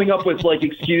would be coming up with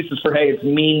excuses for, hey, it's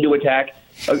mean to attack.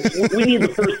 We need the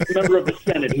first member of the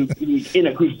Senate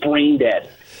who's brain dead.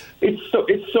 It's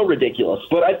so ridiculous.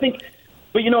 But I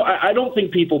don't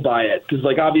think people buy it because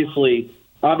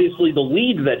Obviously, the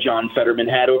lead that John Fetterman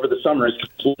had over the summer is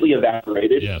completely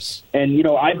evaporated. Yes. And,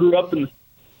 I grew up from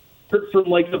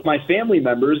my family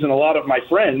members and a lot of my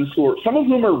friends, some of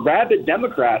whom are rabid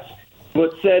Democrats,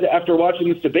 but said after watching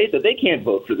this debate that they can't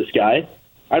vote for this guy.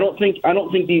 I don't think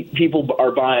the people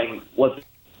are buying what.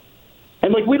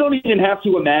 And we don't even have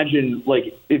to imagine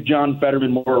if John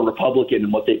Fetterman were a Republican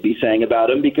and what they'd be saying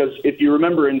about him, because if you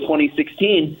remember in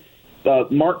 2016.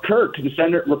 Mark Kirk,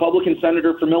 the Republican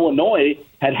senator from Illinois,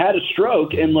 had a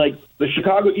stroke, and the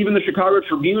Chicago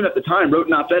Tribune at the time wrote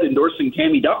an op-ed endorsing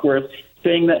Tammy Duckworth,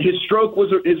 saying that his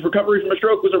recovery from a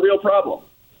stroke was a real problem.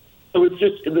 So it's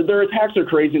just, their attacks are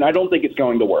crazy, and I don't think it's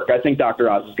going to work. I think Dr.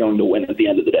 Oz is going to win at the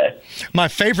end of the day. My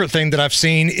favorite thing that I've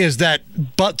seen is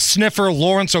that butt sniffer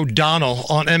Lawrence O'Donnell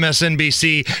on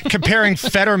MSNBC comparing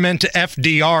Fetterman to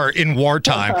FDR in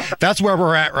wartime. That's where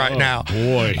we're at right now.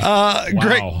 Boy.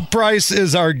 Greg Price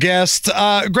is our guest.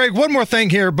 Greg, one more thing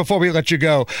here before we let you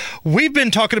go. We've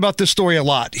been talking about this story a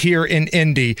lot here in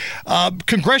Indy.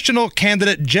 Congressional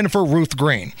candidate Jennifer Ruth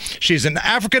Green. She's an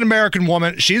African-American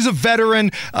woman. She's a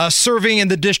veteran, serving in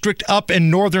the district up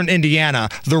in northern Indiana,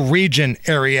 the region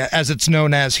area as it's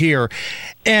known as here.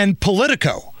 And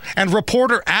Politico and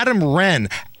reporter Adam Wren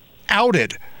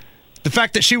outed the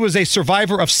fact that she was a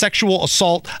survivor of sexual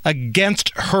assault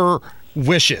against her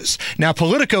wishes. Now,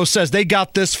 Politico says they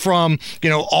got this from,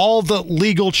 all the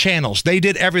legal channels. They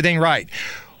did everything right.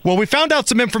 Well, we found out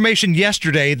some information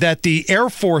yesterday that the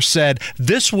Air Force said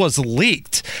this was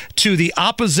leaked to the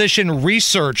opposition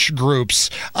research groups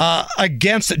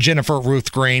against Jennifer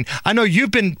Ruth Green. I know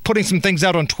you've been putting some things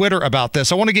out on Twitter about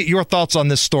this. I want to get your thoughts on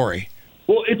this story.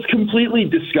 Well, it's completely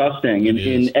disgusting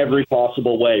in every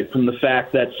possible way, from the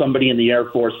fact that somebody in the Air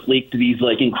Force leaked these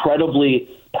incredibly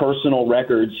personal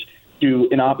records to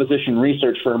an opposition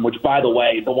research firm, which, by the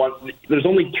way, there's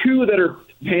only two that are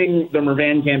paying the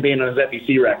Mervan campaign on his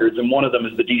FEC records, and one of them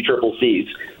is the DCCC's.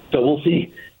 So we'll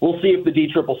see if the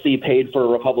DCCC paid for a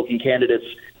Republican candidate's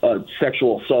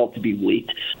sexual assault to be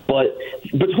leaked. But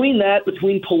between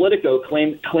Politico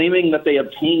claiming that they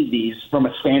obtained these from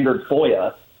a standard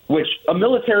FOIA, which a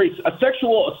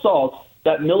sexual assault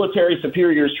that military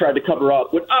superiors tried to cover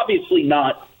up would obviously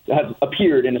not have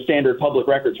appeared in a standard public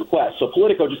records request. So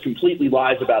Politico just completely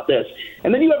lies about this.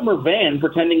 And then you have Mervan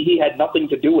pretending he had nothing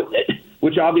to do with it,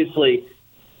 which obviously,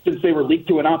 since they were leaked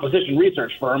to an opposition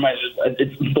research firm,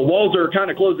 the walls are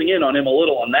kind of closing in on him a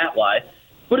little on that lie.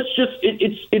 But it's just,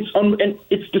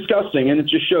 it's disgusting, and it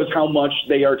just shows how much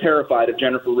they are terrified of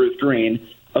Jennifer Ruth Green,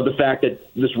 of the fact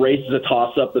that this race is a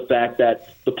toss-up, the fact that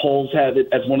the polls have it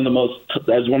as one of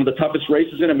the toughest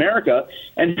races in America,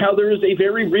 and how there is a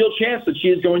very real chance that she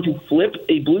is going to flip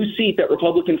a blue seat that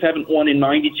Republicans haven't won in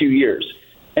 92 years.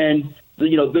 And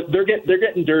they're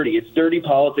getting dirty. It's dirty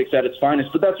politics at its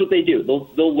finest, but that's what they do.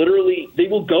 They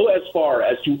will go as far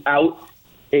as to out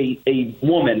a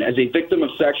woman as a victim of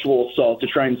sexual assault to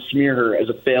try and smear her as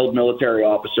a failed military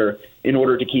officer in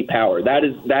order to keep power. That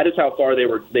is how far they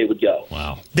would go.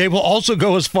 Wow. They will also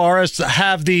go as far as to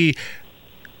have the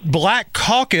Black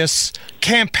Caucus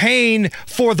campaign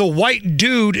for the white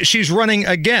dude she's running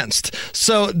against.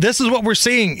 So this is what we're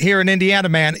seeing here in Indiana,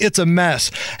 man. It's a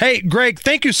mess. Hey, Greg,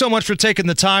 thank you so much for taking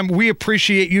the time. We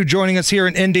appreciate you joining us here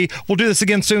in Indy. We'll do this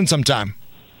again soon sometime.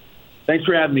 Thanks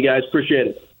for having me, guys. Appreciate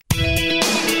it.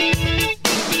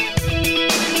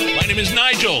 My name is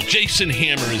Nigel. Jason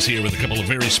Hammer is here with a couple of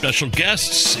very special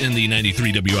guests in the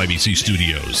 93 WIBC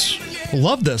studios.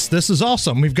 Love this. This is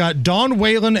awesome. We've got Dawn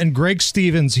Whalen and Greg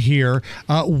Stevens here.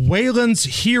 Whalen's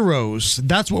Heroes.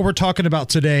 That's what we're talking about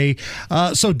today.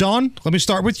 So, Dawn, let me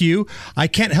start with you. I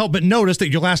can't help but notice that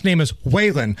your last name is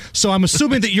Whalen. So I'm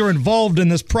assuming that you're involved in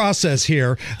this process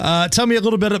here. Tell me a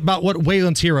little bit about what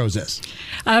Whalen's Heroes is.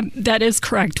 That is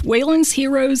correct. Whalen's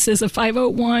Heroes is a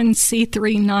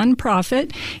 501c3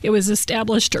 nonprofit. It was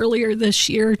established earlier this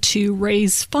year to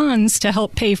raise funds to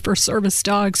help pay for service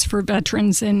dogs for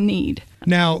veterans in need.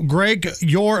 Now, Greg,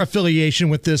 your affiliation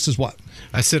with this is what?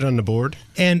 I sit on the board.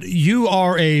 And you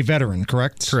are a veteran,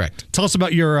 correct? Correct. Tell us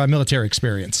about your military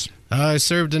experience. I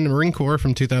served in the Marine Corps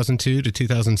from 2002 to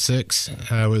 2006.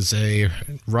 I was a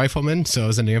rifleman, so I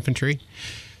was in the infantry.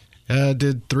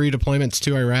 Did 3 deployments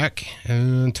to Iraq,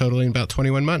 totaling about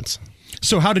 21 months.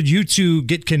 So how did you two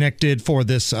get connected for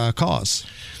this cause?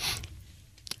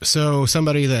 So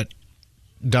somebody that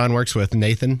Don works with,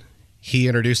 Nathan, he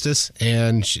introduced us,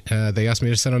 and they asked me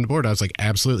to sit on the board. I was like,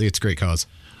 absolutely, it's a great cause.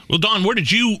 Well, Don, where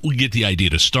did you get the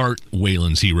idea to start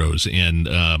Whalen's Heroes and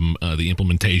the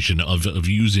implementation of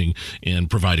using and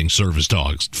providing service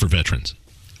dogs for veterans?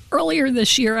 Earlier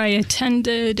this year, I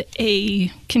attended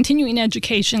a continuing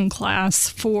education class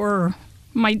for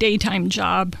my daytime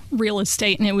job, real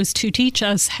estate, and it was to teach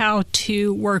us how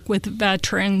to work with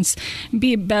veterans,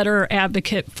 be a better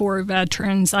advocate for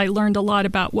veterans. I learned a lot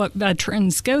about what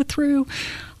veterans go through,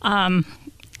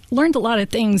 learned a lot of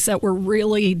things that were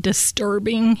really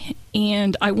disturbing,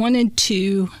 and I wanted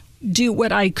to do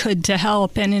what I could to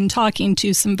help. And in talking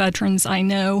to some veterans I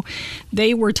know,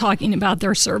 they were talking about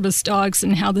their service dogs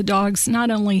and how the dogs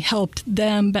not only helped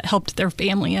them, but helped their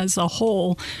family as a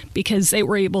whole, because they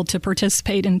were able to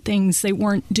participate in things they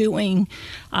weren't doing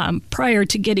prior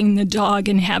to getting the dog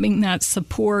and having that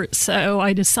support. So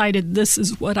I decided this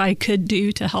is what I could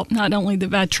do to help not only the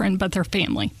veteran, but their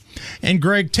family. And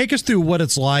Greg, take us through what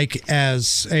it's like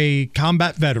as a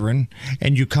combat veteran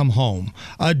and you come home.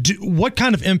 What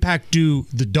kind of impact do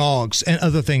the dogs and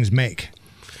other things make?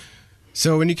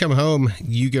 So when you come home,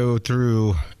 you go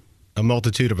through a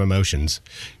multitude of emotions,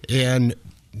 and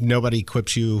nobody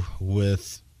equips you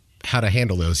with how to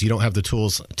handle those. You don't have the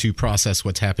tools to process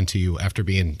what's happened to you after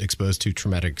being exposed to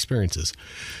traumatic experiences.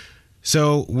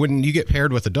 So when you get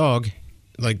paired with a dog,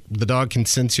 like the dog can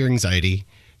sense your anxiety,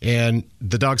 and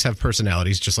the dogs have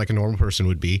personalities just like a normal person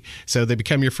would be. So they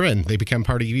become your friend. They become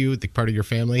part of you, part of your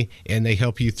family, and they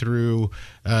help you through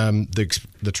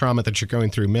the trauma that you're going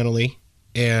through mentally.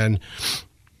 And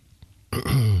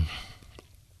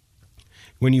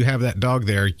when you have that dog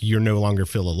there, you no longer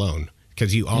feel alone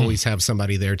because you always have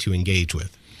somebody there to engage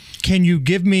with. Can you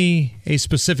give me a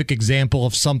specific example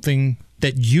of something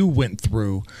that you went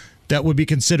through that would be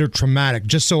considered traumatic,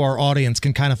 just so our audience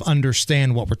can kind of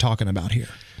understand what we're talking about here?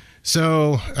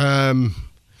 So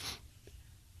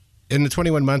in the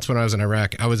 21 months when I was in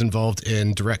Iraq, I was involved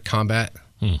in direct combat,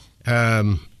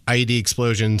 IED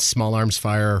explosions, small arms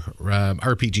fire,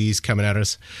 RPGs coming at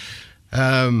us.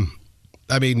 I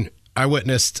mean, I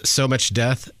witnessed so much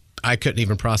death, I couldn't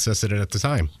even process it at the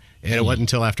time. And it wasn't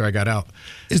until after I got out.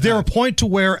 Is there a point to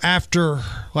where after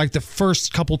like the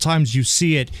first couple times you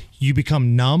see it, you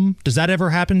become numb? Does that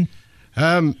ever happen?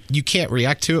 You can't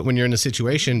react to it when you're in a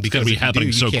situation because it's going to be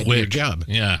happening so quick. quick. Do your job.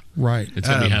 Yeah. Right. It's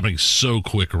going to be happening so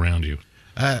quick around you.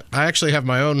 I actually have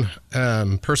my own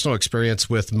personal experience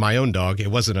with my own dog.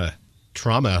 It wasn't a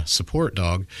trauma support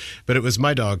dog, but it was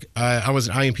my dog. I was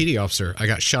an IMPD officer. I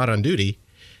got shot on duty,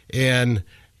 and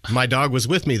my dog was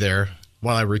with me there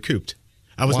while I recouped.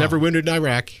 I was never wounded in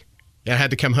Iraq. I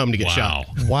had to come home to get shot.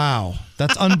 Wow,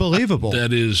 that's unbelievable.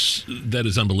 That is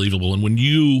unbelievable. And when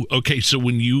you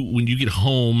get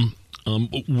home,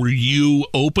 were you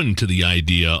open to the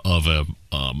idea of a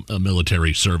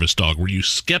military service dog? Were you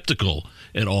skeptical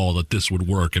at all that this would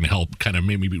work and help kind of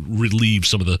maybe relieve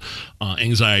some of the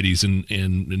anxieties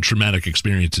and traumatic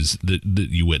experiences that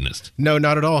you witnessed? No,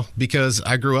 not at all, because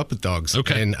I grew up with dogs.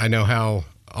 Okay. And I know how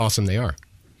awesome they are.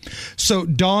 So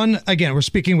Dawn, again, we're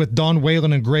speaking with Dawn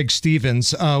Whalen and Greg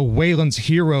Stevens. Whalen's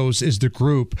Heroes is the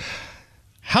group.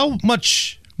 How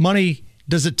much money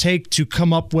does it take to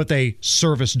come up with a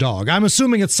service dog? I'm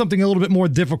assuming it's something a little bit more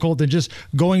difficult than just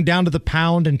going down to the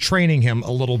pound and training him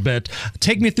a little bit.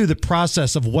 Take me through the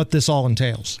process of what this all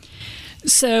entails.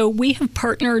 So we have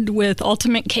partnered with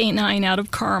Ultimate Canine out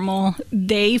of Carmel.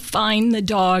 They find the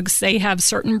dogs. They have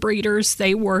certain breeders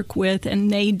they work with, and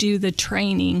they do the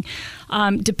training.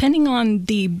 Depending on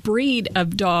the breed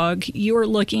of dog, you're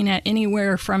looking at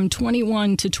anywhere from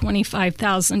 $21,000 to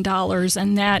 $25,000,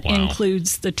 and that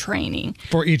includes the training.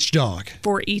 For each dog?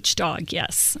 For each dog,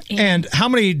 yes. And how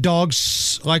many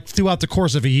dogs, like throughout the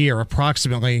course of a year,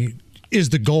 approximately, is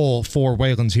the goal for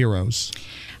Whalen's Heroes?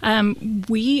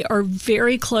 We are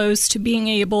very close to being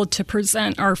able to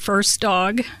present our first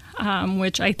dog,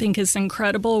 which I think is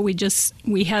incredible.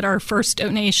 We had our first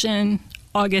donation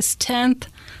August 10th.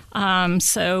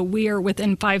 So we are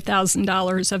within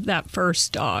 $5,000 of that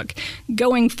first dog.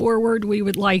 Going forward, we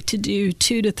would like to do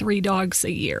 2 to 3 dogs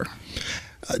a year.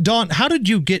 Dawn, how did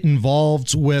you get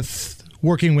involved with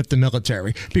working with the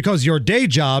military? Because your day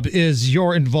job is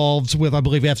you're involved with, I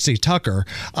believe, FC Tucker.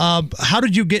 How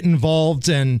did you get involved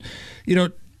and,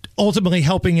 ultimately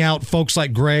helping out folks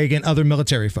like Greg and other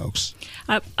military folks?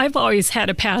 I've always had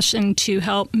a passion to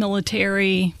help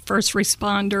military, first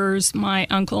responders. My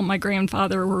uncle and my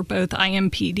grandfather were both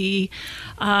IMPD.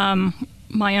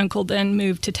 My uncle then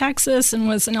moved to Texas and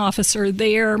was an officer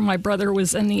there. My brother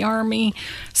was in the Army.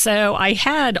 So I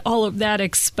had all of that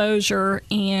exposure,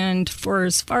 and for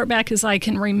as far back as I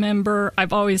can remember,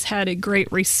 I've always had a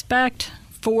great respect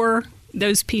for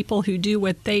those people who do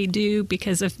what they do,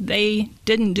 because if they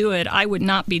didn't do it, I would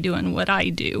not be doing what I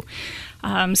do.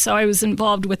 So I was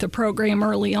involved with a program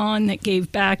early on that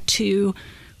gave back to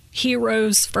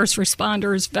heroes, first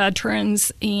responders, veterans,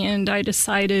 and I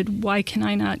decided, why can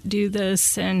I not do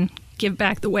this and give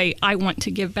back the way I want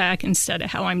to give back instead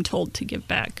of how I'm told to give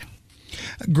back?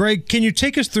 Greg, can you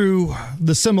take us through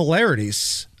the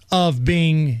similarities of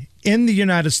being in the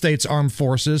United States Armed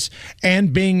Forces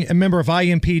and being a member of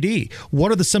IMPD?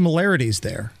 What are the similarities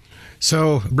there?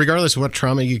 So regardless of what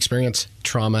trauma you experience,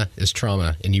 trauma is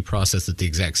trauma, and you process it the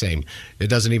exact same. It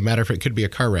doesn't even matter if it could be a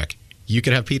car wreck. You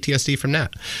could have PTSD from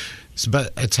that.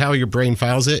 But it's how your brain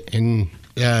files it, and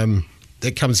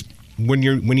it comes when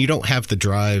you don't have the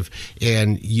drive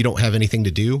and you don't have anything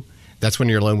to do. That's when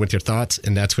you're alone with your thoughts,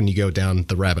 and that's when you go down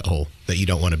the rabbit hole that you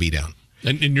don't want to be down.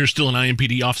 And you're still an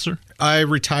IMPD officer? I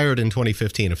retired in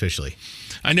 2015 officially.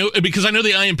 I know, because I know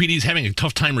the IMPD is having a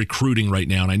tough time recruiting right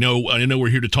now, and I know we're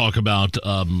here to talk about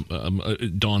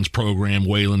Dawn's program,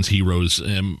 Wayland's Heroes,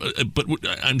 but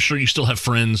I'm sure you still have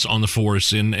friends on the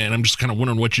force, and I'm just kind of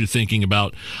wondering what you're thinking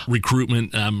about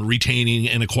recruitment, retaining,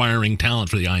 and acquiring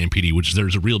talent for the IMPD, which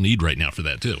there's a real need right now for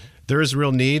that too. There is a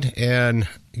real need, and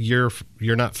you're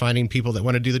not finding people that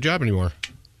want to do the job anymore.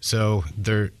 So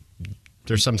there's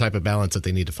some type of balance that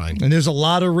they need to find. And there's a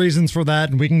lot of reasons for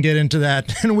that, and we can get into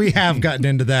that, and we have gotten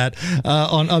into that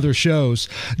on other shows.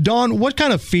 Dawn, what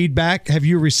kind of feedback have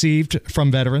you received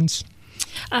from veterans?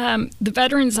 The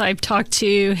veterans I've talked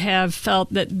to have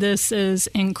felt that this is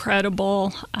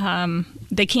incredible.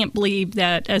 They can't believe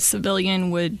that a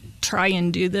civilian would try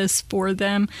and do this for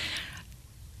them.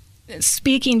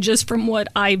 Speaking just from what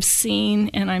I've seen,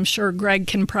 and I'm sure Greg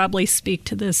can probably speak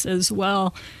to this as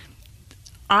well,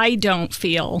 I don't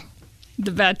feel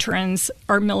the veterans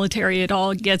or military at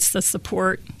all gets the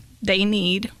support they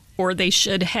need or they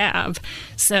should have.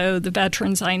 So the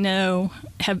veterans I know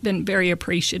have been very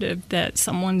appreciative that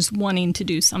someone's wanting to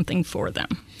do something for them.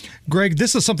 Greg,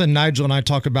 this is something Nigel and I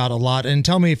talk about a lot, and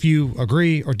tell me if you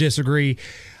agree or disagree.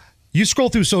 You scroll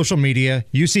through social media,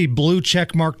 you see blue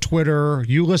checkmark Twitter,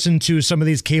 you listen to some of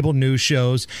these cable news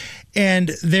shows,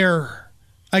 and they're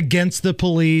against the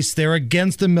police, they're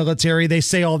against the military, they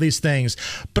say all these things.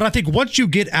 But I think once you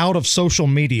get out of social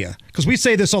media, because we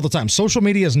say this all the time, social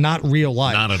media is not real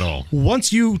life. Not at all.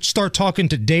 Once you start talking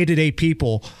to day-to-day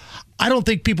people, I don't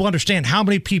think people understand how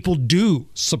many people do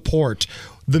support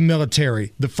the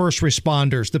military, the first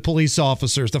responders, the police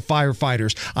officers, the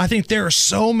firefighters. I think there are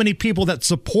so many people that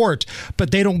support,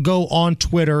 but they don't go on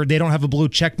Twitter. They don't have a blue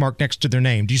check mark next to their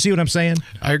name. Do you see what I'm saying?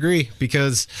 I agree,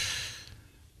 because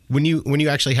when you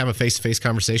actually have a face-to-face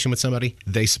conversation with somebody,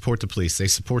 they support the police, they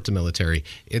support the military.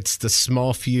 It's the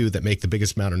small few that make the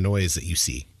biggest amount of noise that you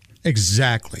see.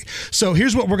 Exactly. So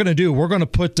here's what we're going to do. We're going to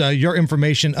put your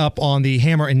information up on the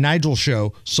Hammer and Nigel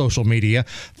Show social media,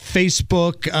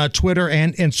 Facebook, Twitter,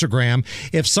 and Instagram.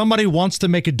 If somebody wants to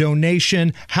make a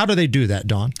donation, how do they do that,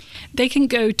 Dawn? They can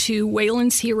go to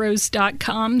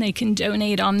waylandsheroes.com. They can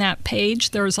donate on that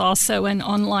page. There's also an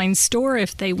online store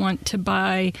if they want to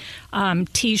buy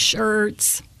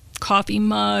T-shirts, coffee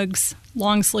mugs,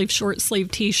 long sleeve, short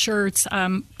sleeve T-shirts.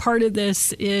 Part of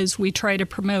this is we try to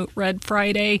promote Red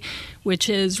Friday, which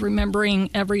is remembering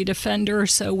every defender.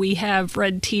 So we have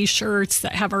red T-shirts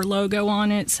that have our logo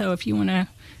on it. So if you want to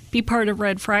be part of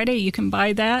Red Friday, you can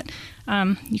buy that.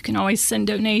 You can always send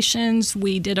donations.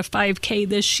 We did a 5K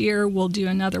this year. We'll do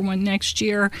another one next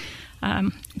year.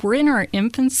 We're in our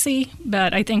infancy,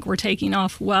 but I think we're taking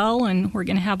off well, and we're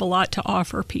going to have a lot to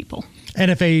offer people. And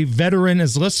if a veteran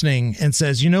is listening and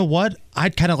says, you know what,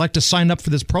 I'd kind of like to sign up for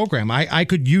this program. I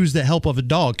could use the help of a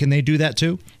dog. Can they do that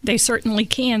too? They certainly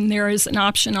can. There is an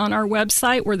option on our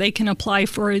website where they can apply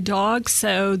for a dog.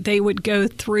 So they would go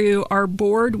through our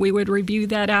board. We would review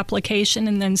that application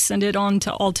and then send it on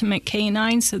to Ultimate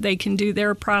Canine so they can do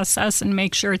their process and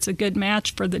make sure it's a good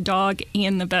match for the dog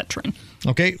and the veteran.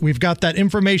 Okay, we've got that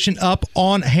information up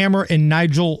on Hammer and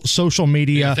Nigel social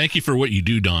media. Yeah, thank you for what you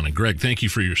do, Don and Greg. Thank you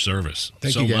for your service.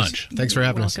 Thank so you guys. much. Thanks for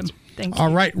having us. Thank you.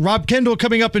 All right, Rob Kendall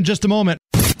coming up in just a moment.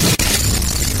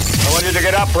 I want you to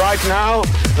get up right now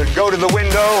and go to the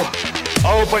window,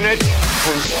 open it,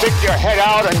 and stick your head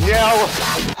out and yell,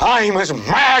 I'm as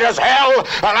mad as hell,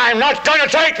 and I'm not going to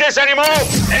take this anymore.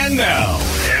 And now,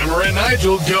 Hammer and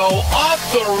Nigel go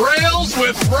off the rails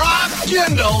with Rob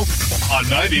Kendall on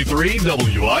 93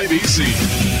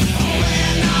 WIBC.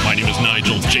 My name is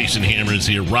Nigel. Jason Hammer is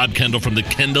here. Rob Kendall from the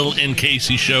Kendall and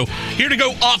Casey Show. Here to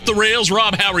go off the rails.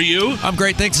 Rob, how are you? I'm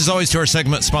great. Thanks as always to our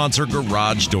segment sponsor,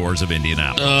 Garage Doors of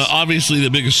Indianapolis. Obviously, the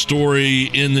biggest story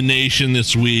in the nation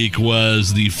this week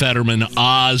was the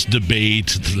Fetterman-Oz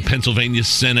debate, the Pennsylvania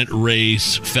Senate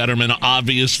race. Fetterman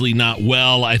obviously not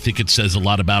well. I think it says a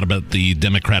lot about the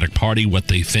Democratic Party, what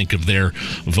they think of their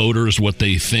voters, what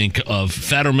they think of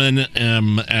Fetterman.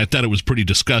 I thought it was pretty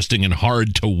disgusting and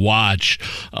hard to watch.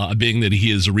 Being that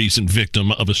he is a recent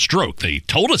victim of a stroke. They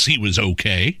told us he was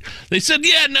okay. They said,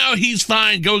 yeah, no, he's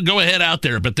fine. Go ahead out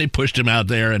there. But they pushed him out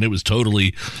there, and it was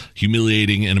totally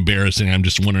humiliating and embarrassing. I'm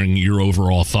just wondering your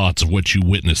overall thoughts of what you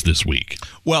witnessed this week.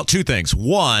 Well, two things.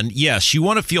 One, yes, you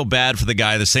want to feel bad for the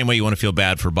guy the same way you want to feel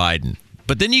bad for Biden.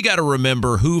 But then you got to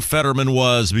remember who Fetterman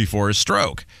was before his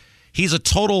stroke. He's a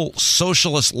total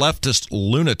socialist leftist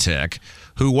lunatic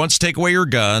who wants to take away your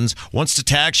guns, wants to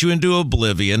tax you into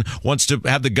oblivion, wants to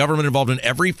have the government involved in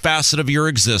every facet of your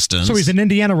existence. So he's an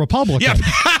Indiana Republican. Yeah.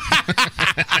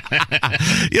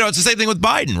 It's the same thing with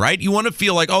Biden, right? You want to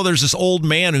feel like, oh, there's this old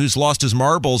man who's lost his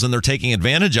marbles and they're taking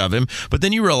advantage of him. But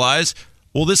then you realize,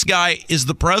 well, this guy is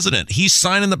the president. He's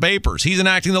signing the papers. He's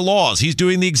enacting the laws. He's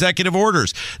doing the executive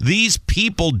orders. These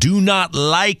people do not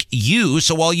like you.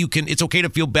 So while it's okay to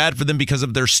feel bad for them because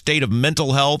of their state of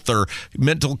mental health or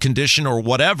mental condition or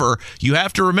whatever, you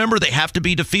have to remember they have to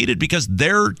be defeated because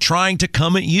they're trying to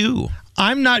come at you.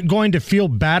 I'm not going to feel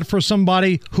bad for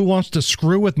somebody who wants to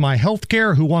screw with my health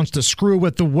care, who wants to screw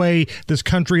with the way this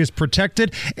country is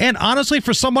protected, and honestly,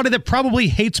 for somebody that probably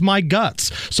hates my guts.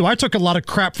 So I took a lot of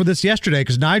crap for this yesterday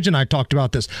because Nigel and I talked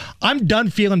about this. I'm done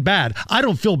feeling bad. I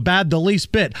don't feel bad the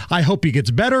least bit. I hope he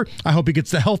gets better. I hope he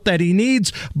gets the help that he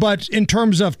needs. But in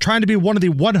terms of trying to be one of the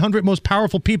 100 most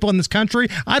powerful people in this country,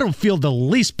 I don't feel the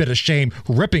least bit of shame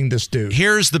ripping this dude.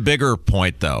 Here's the bigger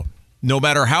point, though. No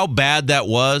matter how bad that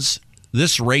was,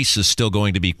 this race is still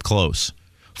going to be close.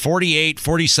 48,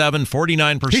 47,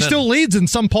 49%. He still leads in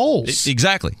some polls.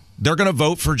 Exactly. They're going to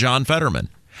vote for John Fetterman.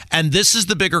 And this is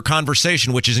the bigger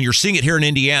conversation, which is, and you're seeing it here in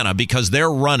Indiana because they're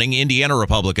running, Indiana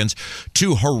Republicans,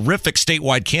 two horrific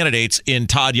statewide candidates in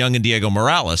Todd Young and Diego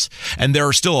Morales. And there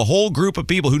are still a whole group of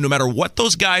people who, no matter what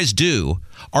those guys do,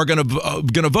 are going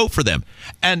to vote for them.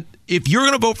 And if you're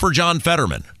going to vote for John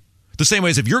Fetterman, the same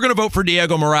way as if you're going to vote for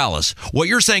Diego Morales, what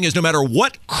you're saying is no matter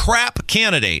what crap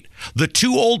candidate the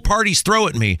two old parties throw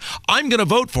at me, I'm going to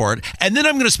vote for it. And then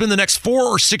I'm going to spend the next 4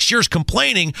 or 6 years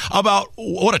complaining about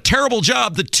what a terrible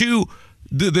job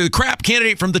the crap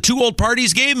candidate from the two old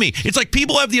parties gave me. It's like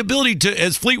people have the ability to,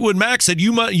 as Fleetwood Mac said,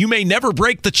 you may never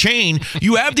break the chain.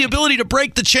 You have the ability to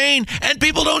break the chain, and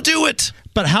people don't do it.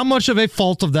 But how much of a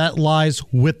fault of that lies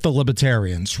with the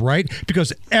libertarians, right?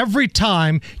 Because every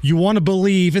time you want to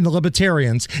believe in the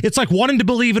libertarians, it's like wanting to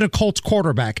believe in a Colts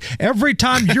quarterback. Every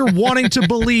time you're wanting to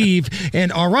believe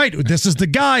in, all right, this is the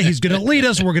guy, he's going to lead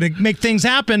us, we're going to make things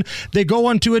happen, they go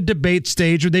onto a debate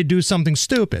stage or they do something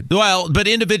stupid. Well, but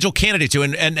individual candidates do.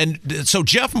 And so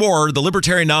Jeff Moore, the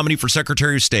Libertarian nominee for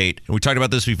Secretary of State, and we talked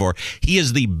about this before, he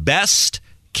is the best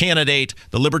candidate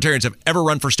the Libertarians have ever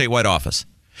run for statewide office.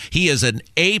 He is an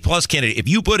A-plus candidate. If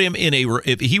you put him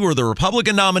if he were the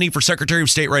Republican nominee for Secretary of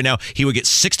State right now, he would get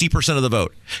 60% of the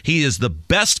vote. He is the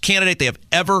best candidate they have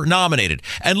ever nominated.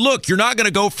 And look, you're not going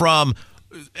to go from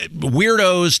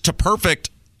weirdos to perfect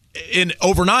in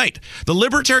overnight. The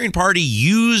Libertarian Party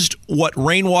used what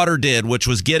Rainwater did, which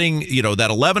was getting, that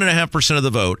 11.5% of the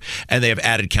vote, and they have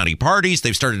added county parties.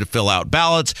 They've started to fill out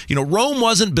ballots. Rome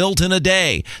wasn't built in a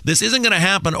day. This isn't going to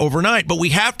happen overnight, but we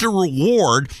have to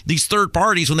reward these third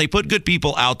parties when they put good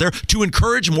people out there to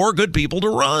encourage more good people to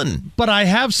run. But I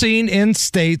have seen in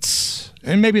states,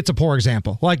 and maybe it's a poor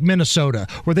example, like Minnesota,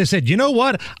 where they said, you know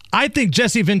what? I think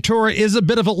Jesse Ventura is a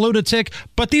bit of a lunatic,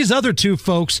 but these other two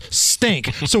folks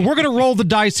stink. So we're going to roll the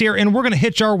dice here, and we're going to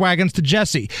hitch our wagons to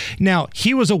Jesse. Now,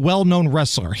 he was a well-known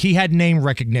wrestler. He had name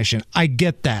recognition. I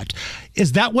get that.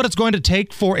 Is that what it's going to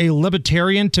take for a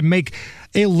libertarian to make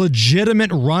a legitimate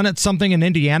run at something in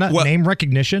Indiana, name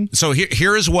recognition? So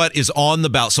here is what is on the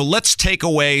ballot. So let's take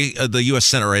away the U.S.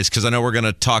 Senate race, because I know we're going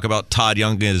to talk about Todd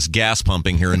Young and his gas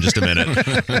pumping here in just a minute.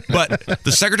 But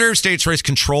the Secretary of State's race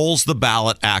controls the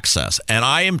ballot access. And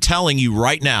I am telling you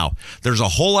right now, there's a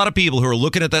whole lot of people who are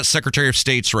looking at that Secretary of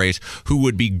State's race who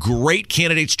would be great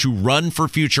candidates to run for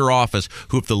future office,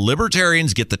 who if the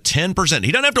Libertarians get the 10%,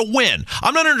 he doesn't have to win.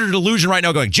 I'm not under delusion right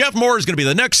now going, Jeff Moore is going to be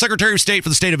the next Secretary of State for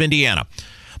the state of Indiana.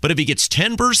 But if he gets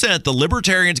 10%, the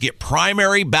Libertarians get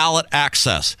primary ballot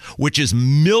access, which is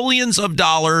millions of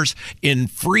dollars in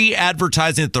free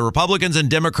advertising that the Republicans and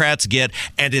Democrats get,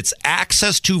 and it's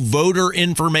access to voter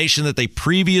information that they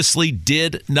previously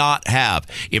did not have.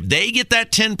 If they get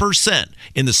that 10%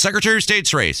 in the Secretary of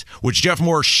State's race, which Jeff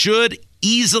Moore should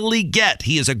easily get.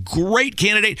 He is a great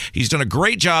candidate. He's done a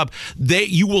great job.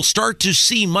 You will start to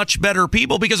see much better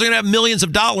people because they're going to have millions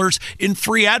of dollars in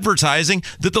free advertising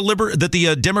that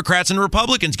the Democrats and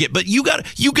Republicans get. But you got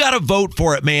to vote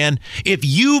for it, man. If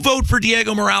you vote for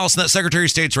Diego Morales in that Secretary of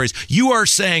State's race, you are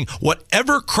saying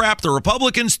whatever crap the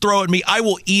Republicans throw at me, I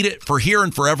will eat it for here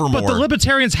and forevermore. But the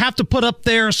Libertarians have to put up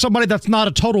there somebody that's not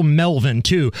a total Melvin,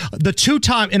 too. The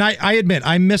two-time, and I admit,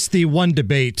 I missed the one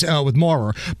debate with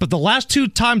Maurer, but the last 2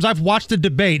 times I've watched the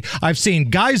debate, I've seen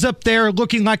guys up there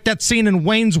looking like that scene in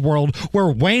Wayne's World where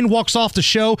Wayne walks off the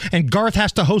show and Garth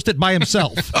has to host it by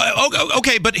himself.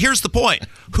 Okay, but here's the point.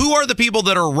 Who are the people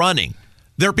that are running?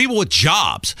 There are people with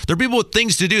jobs. There are people with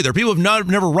things to do. There are people who have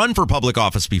never run for public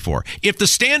office before. If the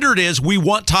standard is we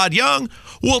want Todd Young,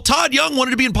 well, Todd Young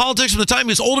wanted to be in politics from the time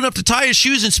he was old enough to tie his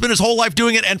shoes and spend his whole life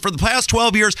doing it, and for the past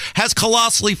 12 years has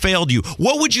colossally failed you.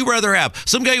 What would you rather have?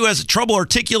 Some guy who has trouble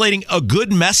articulating a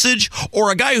good message,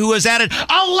 or a guy who has added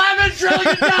 $11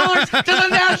 trillion to the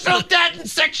national debt in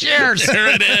 6 years? There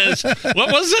it is.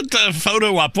 What was it? The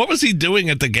photo op. What was he doing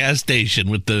at the gas station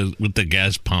with the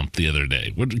gas pump the other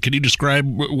day? Can you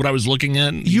describe what I was looking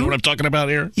at? You know what I'm talking about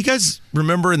here? You guys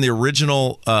remember in the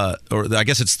original, or I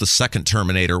guess it's the second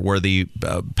Terminator, where the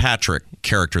Patrick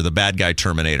character, the bad guy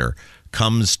Terminator,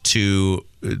 comes to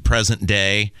present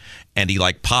day, and he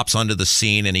like pops onto the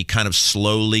scene, and he kind of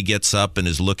slowly gets up and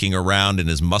is looking around, and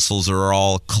his muscles are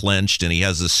all clenched, and he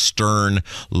has this stern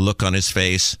look on his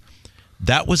face.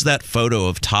 That was that photo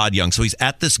of Todd Young. So he's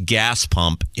at this gas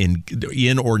pump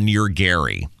in or near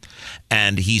Gary,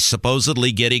 and he's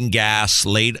supposedly getting gas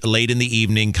late in the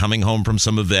evening, coming home from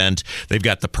some event. They've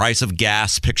got the price of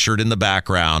gas pictured in the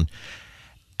background.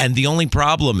 And the only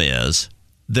problem is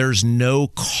there's no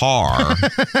car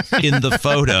in the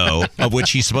photo of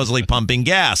which he's supposedly pumping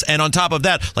gas. And on top of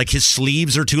that, like, his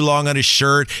sleeves are too long on his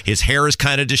shirt. His hair is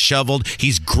kind of disheveled.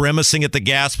 He's grimacing at the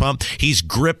gas pump. He's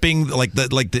gripping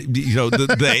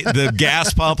the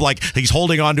gas pump like he's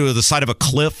holding onto the side of a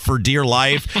cliff for dear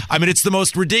life. I mean, it's the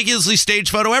most ridiculously staged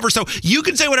photo ever. So you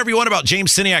can say whatever you want about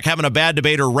James Syniak having a bad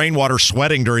debate or Rainwater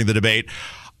sweating during the debate.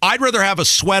 I'd rather have a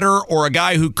sweater or a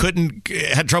guy who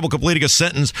had trouble completing a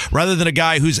sentence rather than a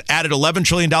guy who's added $11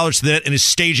 trillion to that and is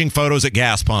staging photos at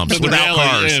gas pumps without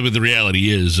cars. But the reality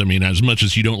is, I mean, as much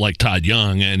as you don't like Todd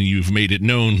Young, and you've made it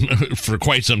known for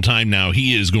quite some time now,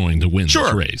 he is going to win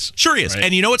this race. Sure he is. Right?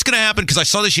 And you know what's going to happen? Because I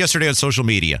saw this yesterday on social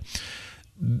media.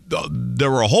 There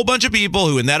were a whole bunch of people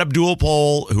who in that Abdul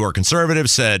poll who are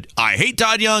conservatives said, I hate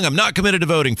Todd Young. I'm not committed to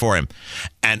voting for him.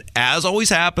 And as always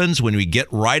happens, when we get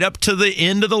right up to the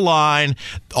end of the line,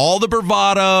 all the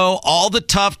bravado, all the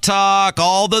tough talk,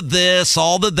 all the this,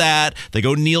 all the that, they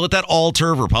go kneel at that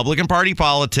altar of Republican Party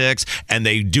politics, and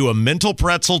they do a mental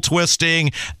pretzel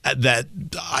twisting that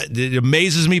it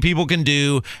amazes me people can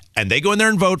do. And they go in there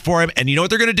and vote for him. And you know what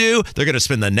they're going to do? They're going to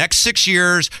spend the next 6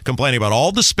 years complaining about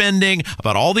all the spending,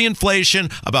 about all the inflation,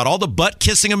 about all the butt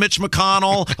kissing of Mitch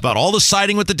McConnell, about all the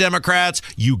siding with the Democrats.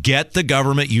 You get the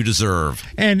government you deserve.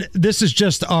 And this is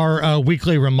just our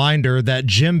weekly reminder that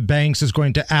Jim Banks is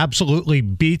going to absolutely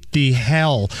beat the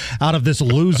hell out of this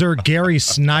loser, Gary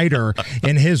Snyder,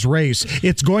 in his race.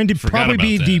 It's going to probably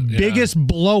be the biggest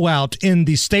blowout in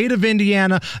the state of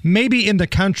Indiana, maybe in the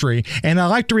country. And I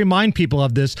like to remind people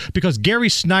of this, because Gary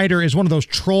Snyder is one of those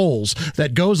trolls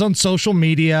that goes on social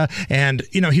media, and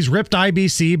he's ripped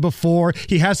IBC before.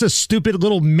 He has this stupid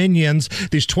little minions,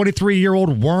 these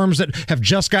 23-year-old worms that have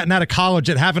just gotten out of college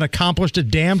that haven't accomplished a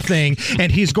damn thing,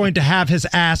 and he's going to have his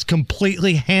ass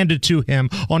completely handed to him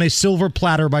on a silver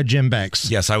platter by Jim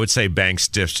Banks. Yes, I would say Banks'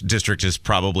 district is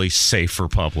probably safe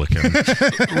Republican.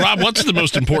 Rob, what's the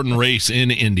most important race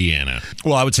in Indiana?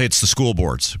 Well, I would say it's the school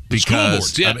boards.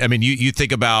 Because, I mean, you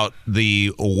think about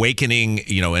the awakening,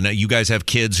 and you guys have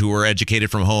kids who are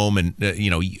educated from home, and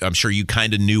I'm sure you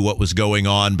kind of knew what was going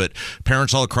on, but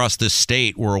parents all across this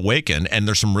state were awakened, and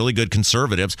there's some really good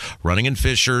conservatives running in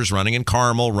Fishers, running in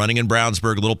Carmel, running in Brownsburg.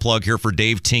 A little plug here for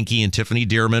Dave Tinke and Tiffany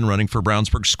Dearman running for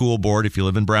Brownsburg School Board if you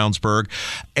live in Brownsburg.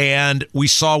 And we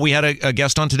had a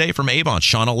guest on today from Avon,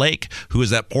 Shauna Lake, who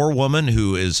is that poor woman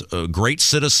who is a great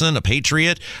citizen, a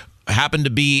patriot, happened to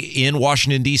be in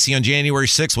Washington, D.C. on January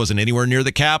 6th, wasn't anywhere near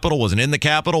the Capitol, wasn't in the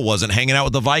Capitol, wasn't hanging out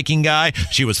with the Viking guy.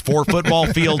 She was 4 football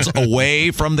fields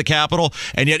away from the Capitol.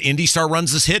 And yet Indy Star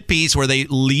runs this hit piece where they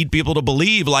lead people to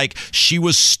believe like she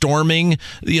was storming,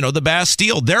 the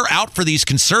Bastille. They're out for these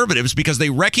conservatives because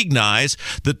they recognize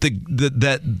that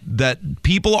that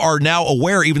people are now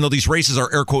aware, even though these races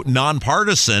are air quote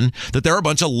nonpartisan, that there are a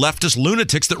bunch of leftist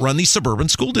lunatics that run these suburban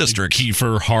school districts.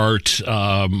 Kiefer Hart,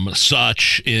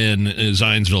 such in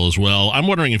Zionsville as well. I'm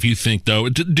wondering if you think, though,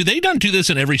 do they not do this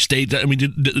in every state? I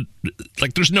mean,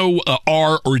 there's no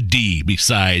R or D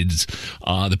besides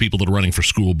the people that are running for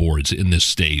school boards in this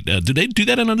state. Do they do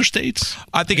that in other states?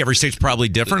 I think every state's probably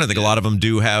different. I think a lot of them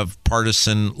do have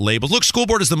partisan labels. Look, school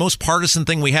board is the most partisan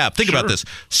thing we have. Think about this.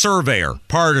 Surveyor,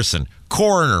 partisan.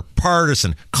 Coroner,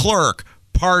 partisan. Clerk,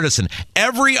 partisan.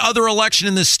 Every other election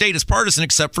in this state is partisan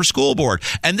except for school board.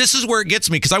 And this is where it gets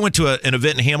me, because I went to an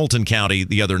event in Hamilton County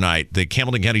the other night, the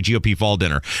Hamilton County GOP Fall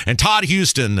Dinner. And Todd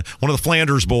Houston, one of the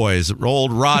Flanders boys,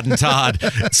 old Rod and Todd,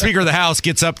 Speaker of the House,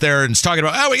 gets up there and is talking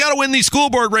about, we got to win these school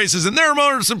board races, and they're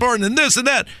most important, and this and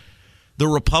that. The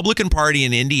Republican Party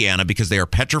in Indiana, because they are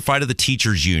petrified of the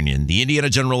teachers union, the Indiana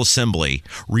General Assembly,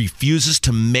 refuses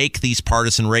to make these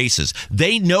partisan races.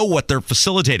 They know what they're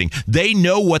facilitating. They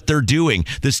know what they're doing.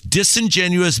 This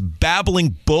disingenuous,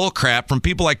 babbling bullcrap from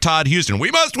people like Todd Houston.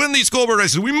 We must win these school board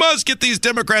races. We must get these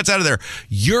Democrats out of there.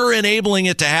 You're enabling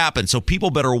it to happen. So people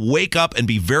better wake up and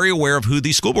be very aware of who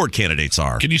these school board candidates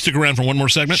are. Can you stick around for one more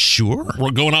segment? Sure.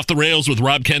 We're going off the rails with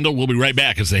Rob Kendall. We'll be right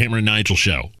back. It's the Hammer and Nigel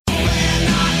Show.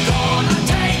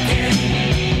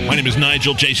 My name is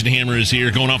Nigel. Jason Hammer is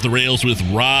here, going off the rails with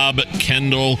Rob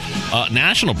Kendall.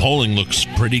 National polling looks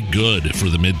pretty good for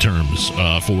the midterms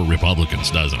for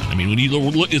Republicans, doesn't it? I mean, when you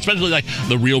look, especially like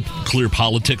the Real Clear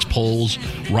Politics polls,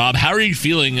 Rob, how are you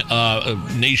feeling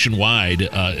nationwide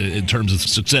in terms of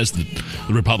success that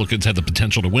the Republicans have the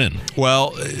potential to win?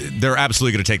 Well, they're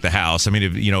absolutely going to take the House. I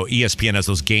mean, ESPN has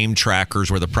those game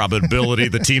trackers where the probability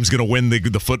the team's going to win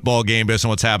the football game based on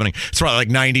what's happening, it's probably like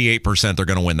 98% they're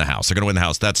going to win the House. They're going to win the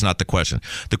House. That's not the question.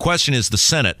 The question is the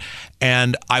Senate.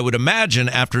 And I would imagine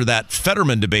after that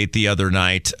Fetterman debate the other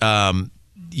night,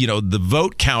 the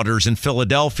vote counters in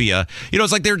Philadelphia,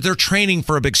 it's like they're training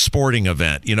for a big sporting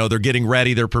event. They're getting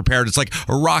ready. They're prepared. It's like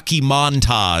a Rocky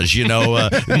montage.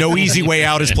 No Easy Way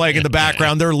Out is playing in the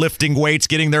background. They're lifting weights,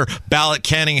 getting their ballot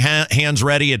canning hands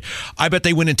ready. And I bet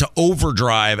they went into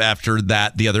overdrive after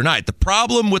that the other night. The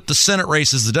problem with the Senate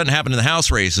races that doesn't happen in the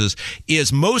House races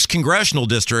is most congressional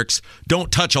districts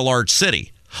don't touch a large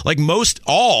city. Like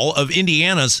all of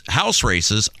Indiana's House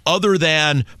races, other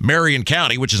than Marion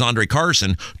County, which is Andre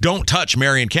Carson, don't touch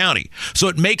Marion County. So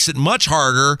it makes it much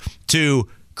harder to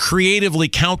creatively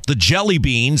count the jelly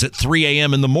beans at 3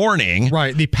 a.m. in the morning.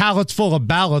 Right, the pallets full of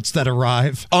ballots that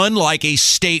arrive. Unlike a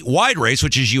statewide race,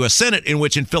 which is U.S. Senate, in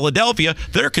which in Philadelphia,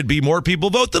 there could be more people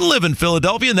vote than live in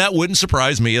Philadelphia, and that wouldn't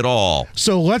surprise me at all.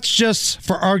 So let's just,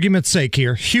 for argument's sake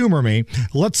here, humor me.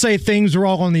 Let's say things are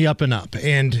all on the up and up,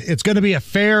 and it's going to be a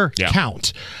fair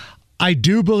count. I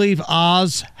do believe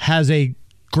Oz has a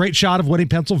great shot of winning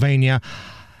Pennsylvania.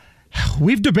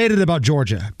 We've debated about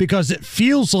Georgia because it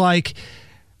feels like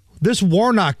this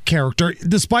Warnock character,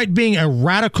 despite being a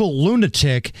radical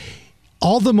lunatic,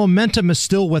 all the momentum is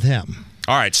still with him.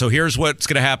 All right, so here's what's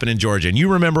going to happen in Georgia. And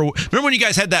you remember when you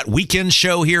guys had that weekend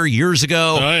show here years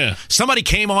ago? Oh, yeah. Somebody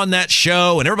came on that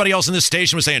show, and everybody else in this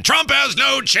station was saying, Trump has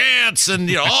no chance, and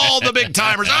all the big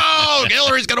timers,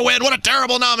 Hillary's going to win. What a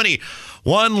terrible nominee.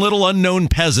 One little unknown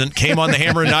peasant came on the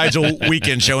Hammer and Nigel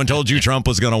weekend show and told you Trump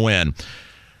was going to win.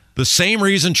 The same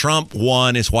reason Trump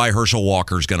won is why Herschel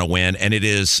Walker's going to win, and it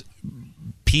is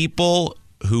people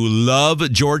who love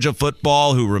Georgia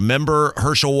football, who remember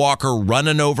Herschel Walker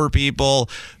running over people,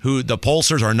 who the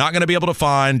pollsters are not going to be able to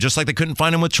find, just like they couldn't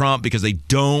find him with Trump because they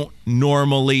don't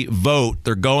normally vote.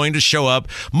 They're going to show up.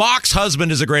 Mock's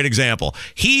husband is a great example.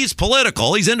 He's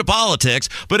political. He's into politics.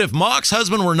 But if Mock's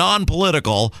husband were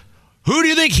non-political, who do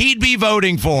you think he'd be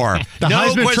voting for? The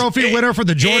Heisman Trophy winner for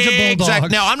the Georgia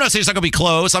Bulldogs. Now, I'm not saying it's not going to be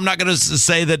close. I'm not going to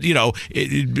say that,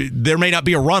 there may not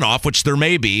be a runoff, which there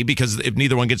may be because if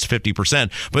neither one gets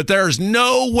 50%. But there's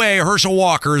no way Herschel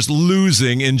Walker is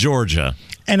losing in Georgia.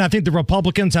 And I think the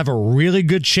Republicans have a really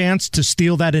good chance to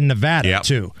steal that in Nevada,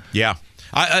 too. Yeah.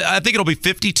 I think it'll be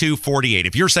 52-48.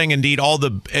 If you're saying indeed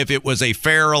if it was a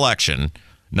fair election,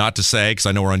 not to say, because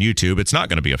I know we're on YouTube, it's not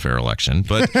going to be a fair election.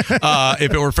 But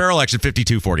if it were a fair election,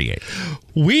 52-48.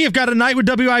 We have got a night with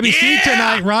WIBC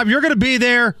tonight, Rob. You're going to be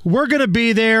there. We're going to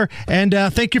be there. And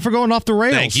thank you for going off the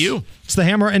rails. Thank you. It's the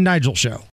Hammer and Nigel Show.